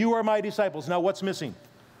world that you are my disciples. Now, what's missing?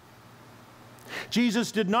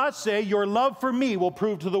 Jesus did not say, your love for me will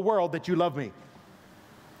prove to the world that you love me.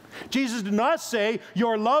 Jesus did not say,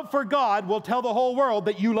 your love for God will tell the whole world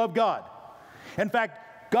that you love God. In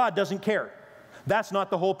fact, God doesn't care. That's not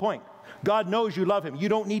the whole point. God knows you love him. You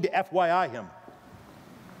don't need to FYI him.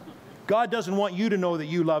 God doesn't want you to know that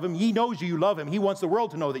you love him. He knows you love him. He wants the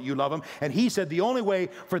world to know that you love him. And he said the only way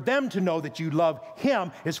for them to know that you love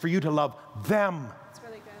him is for you to love them. That's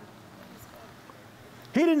really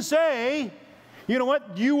good. He didn't say, You know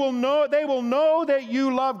what? They will know that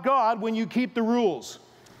you love God when you keep the rules.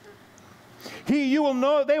 They will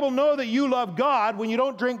know that you love God when you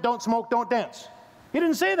don't drink, don't smoke, don't dance. He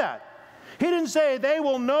didn't say that. He didn't say they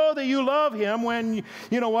will know that you love him when,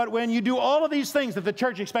 you know what, when you do all of these things that the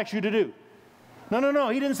church expects you to do. No.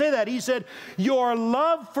 He didn't say that. He said, your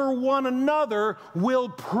love for one another will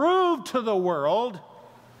prove to the world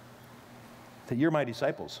that you're my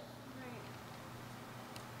disciples.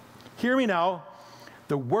 Hear me now.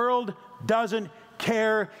 The world doesn't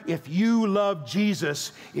care if you love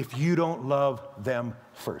Jesus if you don't love them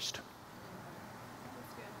first.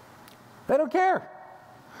 They don't care.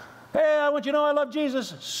 Hey, I want you to know I love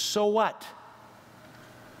Jesus. So what?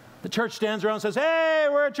 The church stands around and says, hey,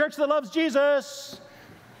 we're a church that loves Jesus.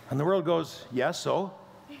 And the world goes, yes, so?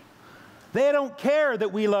 They don't care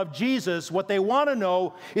that we love Jesus. What they want to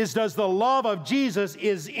know is, does the love of Jesus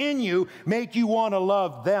is in you make you want to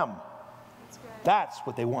love them? That's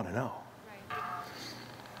what they want to know.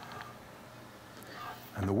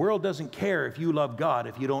 And the world doesn't care if you love God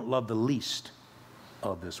if you don't love the least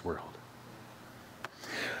of this world.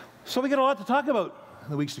 So we got a lot to talk about in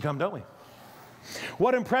the weeks to come, don't we?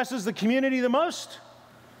 What impresses the community the most?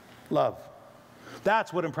 Love.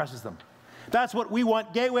 That's what impresses them. That's what we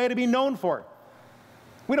want Gateway to be known for.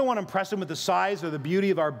 We don't want to impress them with the size or the beauty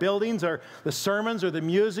of our buildings or the sermons or the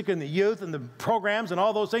music and the youth and the programs and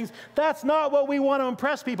all those things. That's not what we want to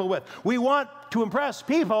impress people with. We want to impress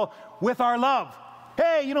people with our love.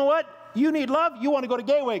 Hey, you know what? You need love, you want to go to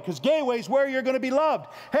Gateway because Gateway is where you're going to be loved.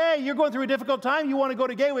 Hey, you're going through a difficult time, you want to go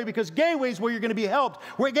to Gateway because Gateway is where you're going to be helped.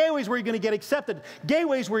 Gateway is where you're going to get accepted.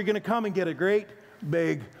 Gateway is where you're going to come and get a great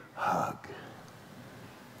big hug.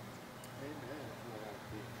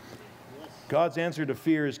 God's answer to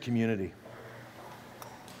fear is community.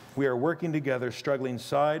 We are working together, struggling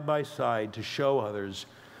side by side to show others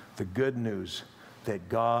the good news that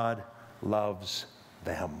God loves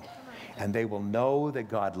them. And they will know that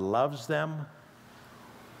God loves them,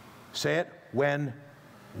 say it, when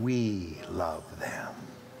we love them.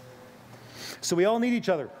 So we all need each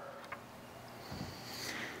other.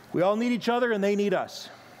 We all need each other and they need us.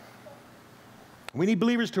 We need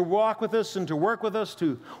believers to walk with us and to work with us,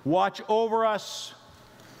 to watch over us,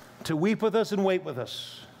 to weep with us and wait with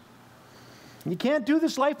us. And you can't do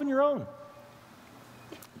this life on your own.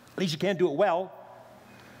 At least you can't do it well.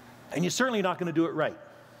 And you're certainly not going to do it right.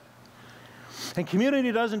 And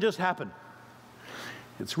community doesn't just happen.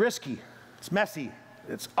 It's risky, it's messy,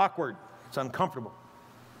 it's awkward, it's uncomfortable.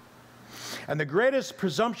 And the greatest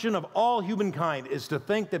presumption of all humankind is to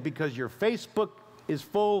think that because your Facebook is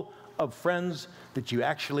full of friends that you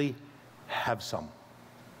actually have some.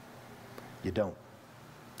 You don't.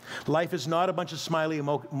 Life is not a bunch of smiley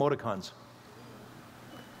emoticons.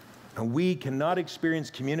 And we cannot experience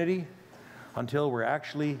community until we're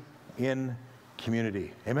actually in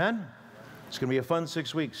community. Amen? It's going to be a fun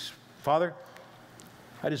 6 weeks. Father,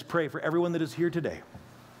 I just pray for everyone that is here today.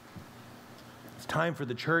 It's time for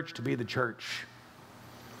the church to be the church.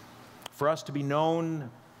 For us to be known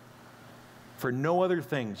for no other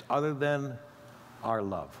things other than our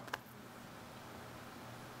love.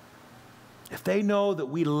 If they know that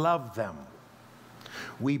we love them,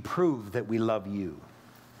 we prove that we love you.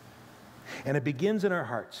 And it begins in our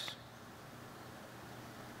hearts.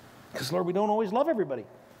 Because, Lord, we don't always love everybody.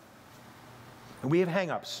 And we have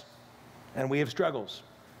hang-ups, and we have struggles.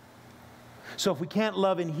 So if we can't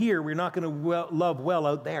love in here, we're not going to love well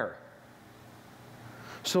out there.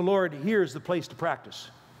 So, Lord, here's the place to practice.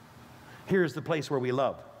 Here's the place where we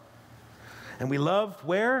love. And we love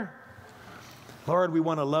where? Lord, we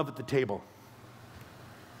want to love at the table.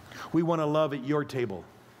 We want to love at your table.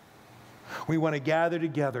 We want to gather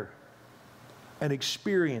together and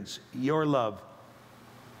experience your love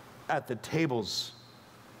at the tables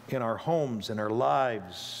in our homes, in our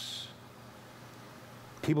lives.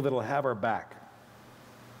 People that will have our back.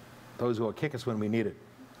 Those who will kick us when we need it.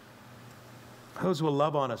 Those who will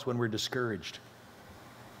love on us when we're discouraged.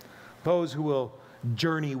 Those who will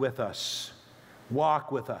journey with us,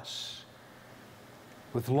 walk with us,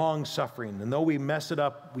 with long suffering. And though we mess it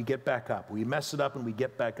up, we get back up. We mess it up and we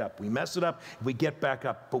get back up. We mess it up and we get back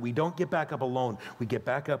up. But we don't get back up alone. We get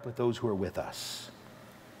back up with those who are with us.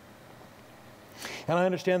 And I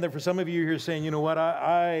understand that for some of you here saying, you know what,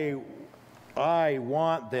 I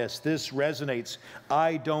want this. This resonates.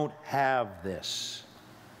 I don't have this.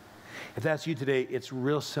 If that's you today, it's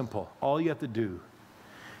real simple. All you have to do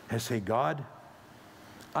is say, God,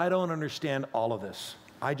 I don't understand all of this.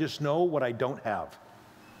 I just know what I don't have.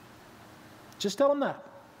 Just tell him that.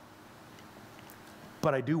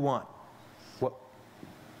 But I do want what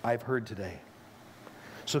I've heard today.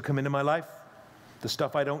 So come into my life. The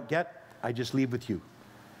stuff I don't get, I just leave with you.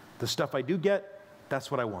 The stuff I do get,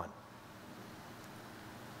 that's what I want.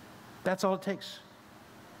 That's all it takes.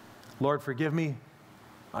 Lord, forgive me.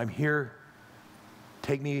 I'm here.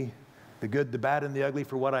 Take me, the good, the bad, and the ugly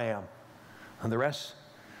for what I am. And the rest,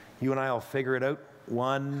 you and I will figure it out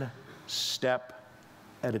one step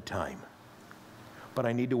at a time. But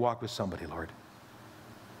I need to walk with somebody, Lord.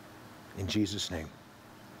 In Jesus' name,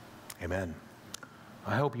 amen.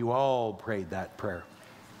 I hope you all prayed that prayer.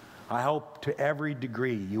 I hope to every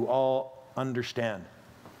degree you all understand.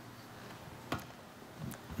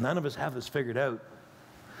 None of us have this figured out.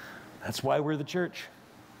 That's why we're the church.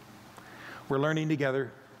 We're learning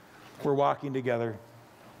together. We're walking together.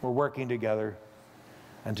 We're working together.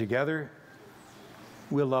 And together,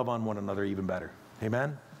 we'll love on one another even better.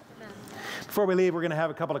 Amen? Amen. Before we leave, we're going to have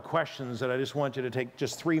a couple of questions that I just want you to take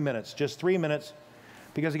just 3 minutes. Just 3 minutes.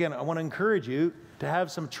 Because again, I want to encourage you to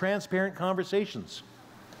have some transparent conversations.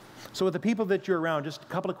 So with the people that you're around, just a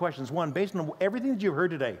couple of questions. One, based on everything that you've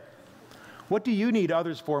heard today, what do you need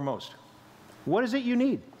others for most? What is it you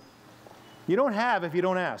need? You don't have if you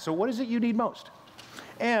don't ask. So what is it you need most?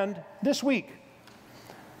 And this week,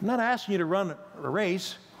 I'm not asking you to run a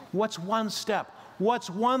race. What's one step? What's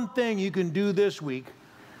one thing you can do this week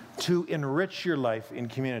to enrich your life in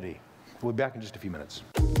community? We'll be back in just a few minutes.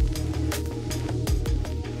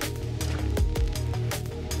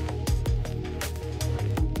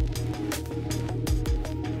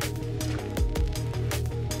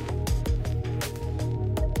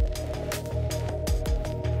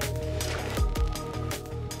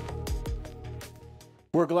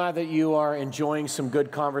 We're glad that you are enjoying some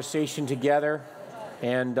good conversation together,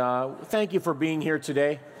 and thank you for being here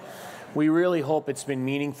today. We really hope it's been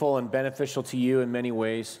meaningful and beneficial to you in many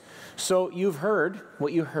ways. So you've heard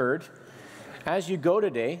what you heard. As you go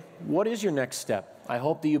today, what is your next step? I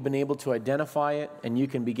hope that you've been able to identify it and you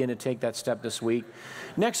can begin to take that step this week.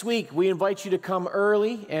 Next week, we invite you to come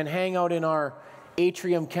early and hang out in our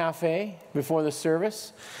Atrium Cafe before the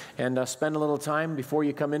service and spend a little time before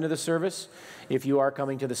you come into the service. If you are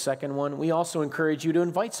coming to the second one, we also encourage you to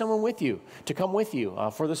invite someone with you, to come with you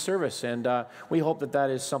for the service. And we hope that that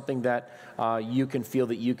is something that you can feel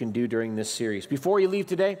that you can do during this series. Before you leave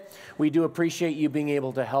today, we do appreciate you being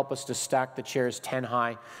able to help us to stack the chairs 10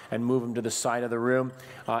 high and move them to the side of the room,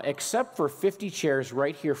 except for 50 chairs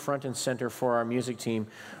right here front and center for our music team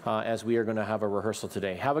as we are going to have a rehearsal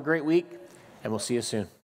today. Have a great week, and we'll see you soon.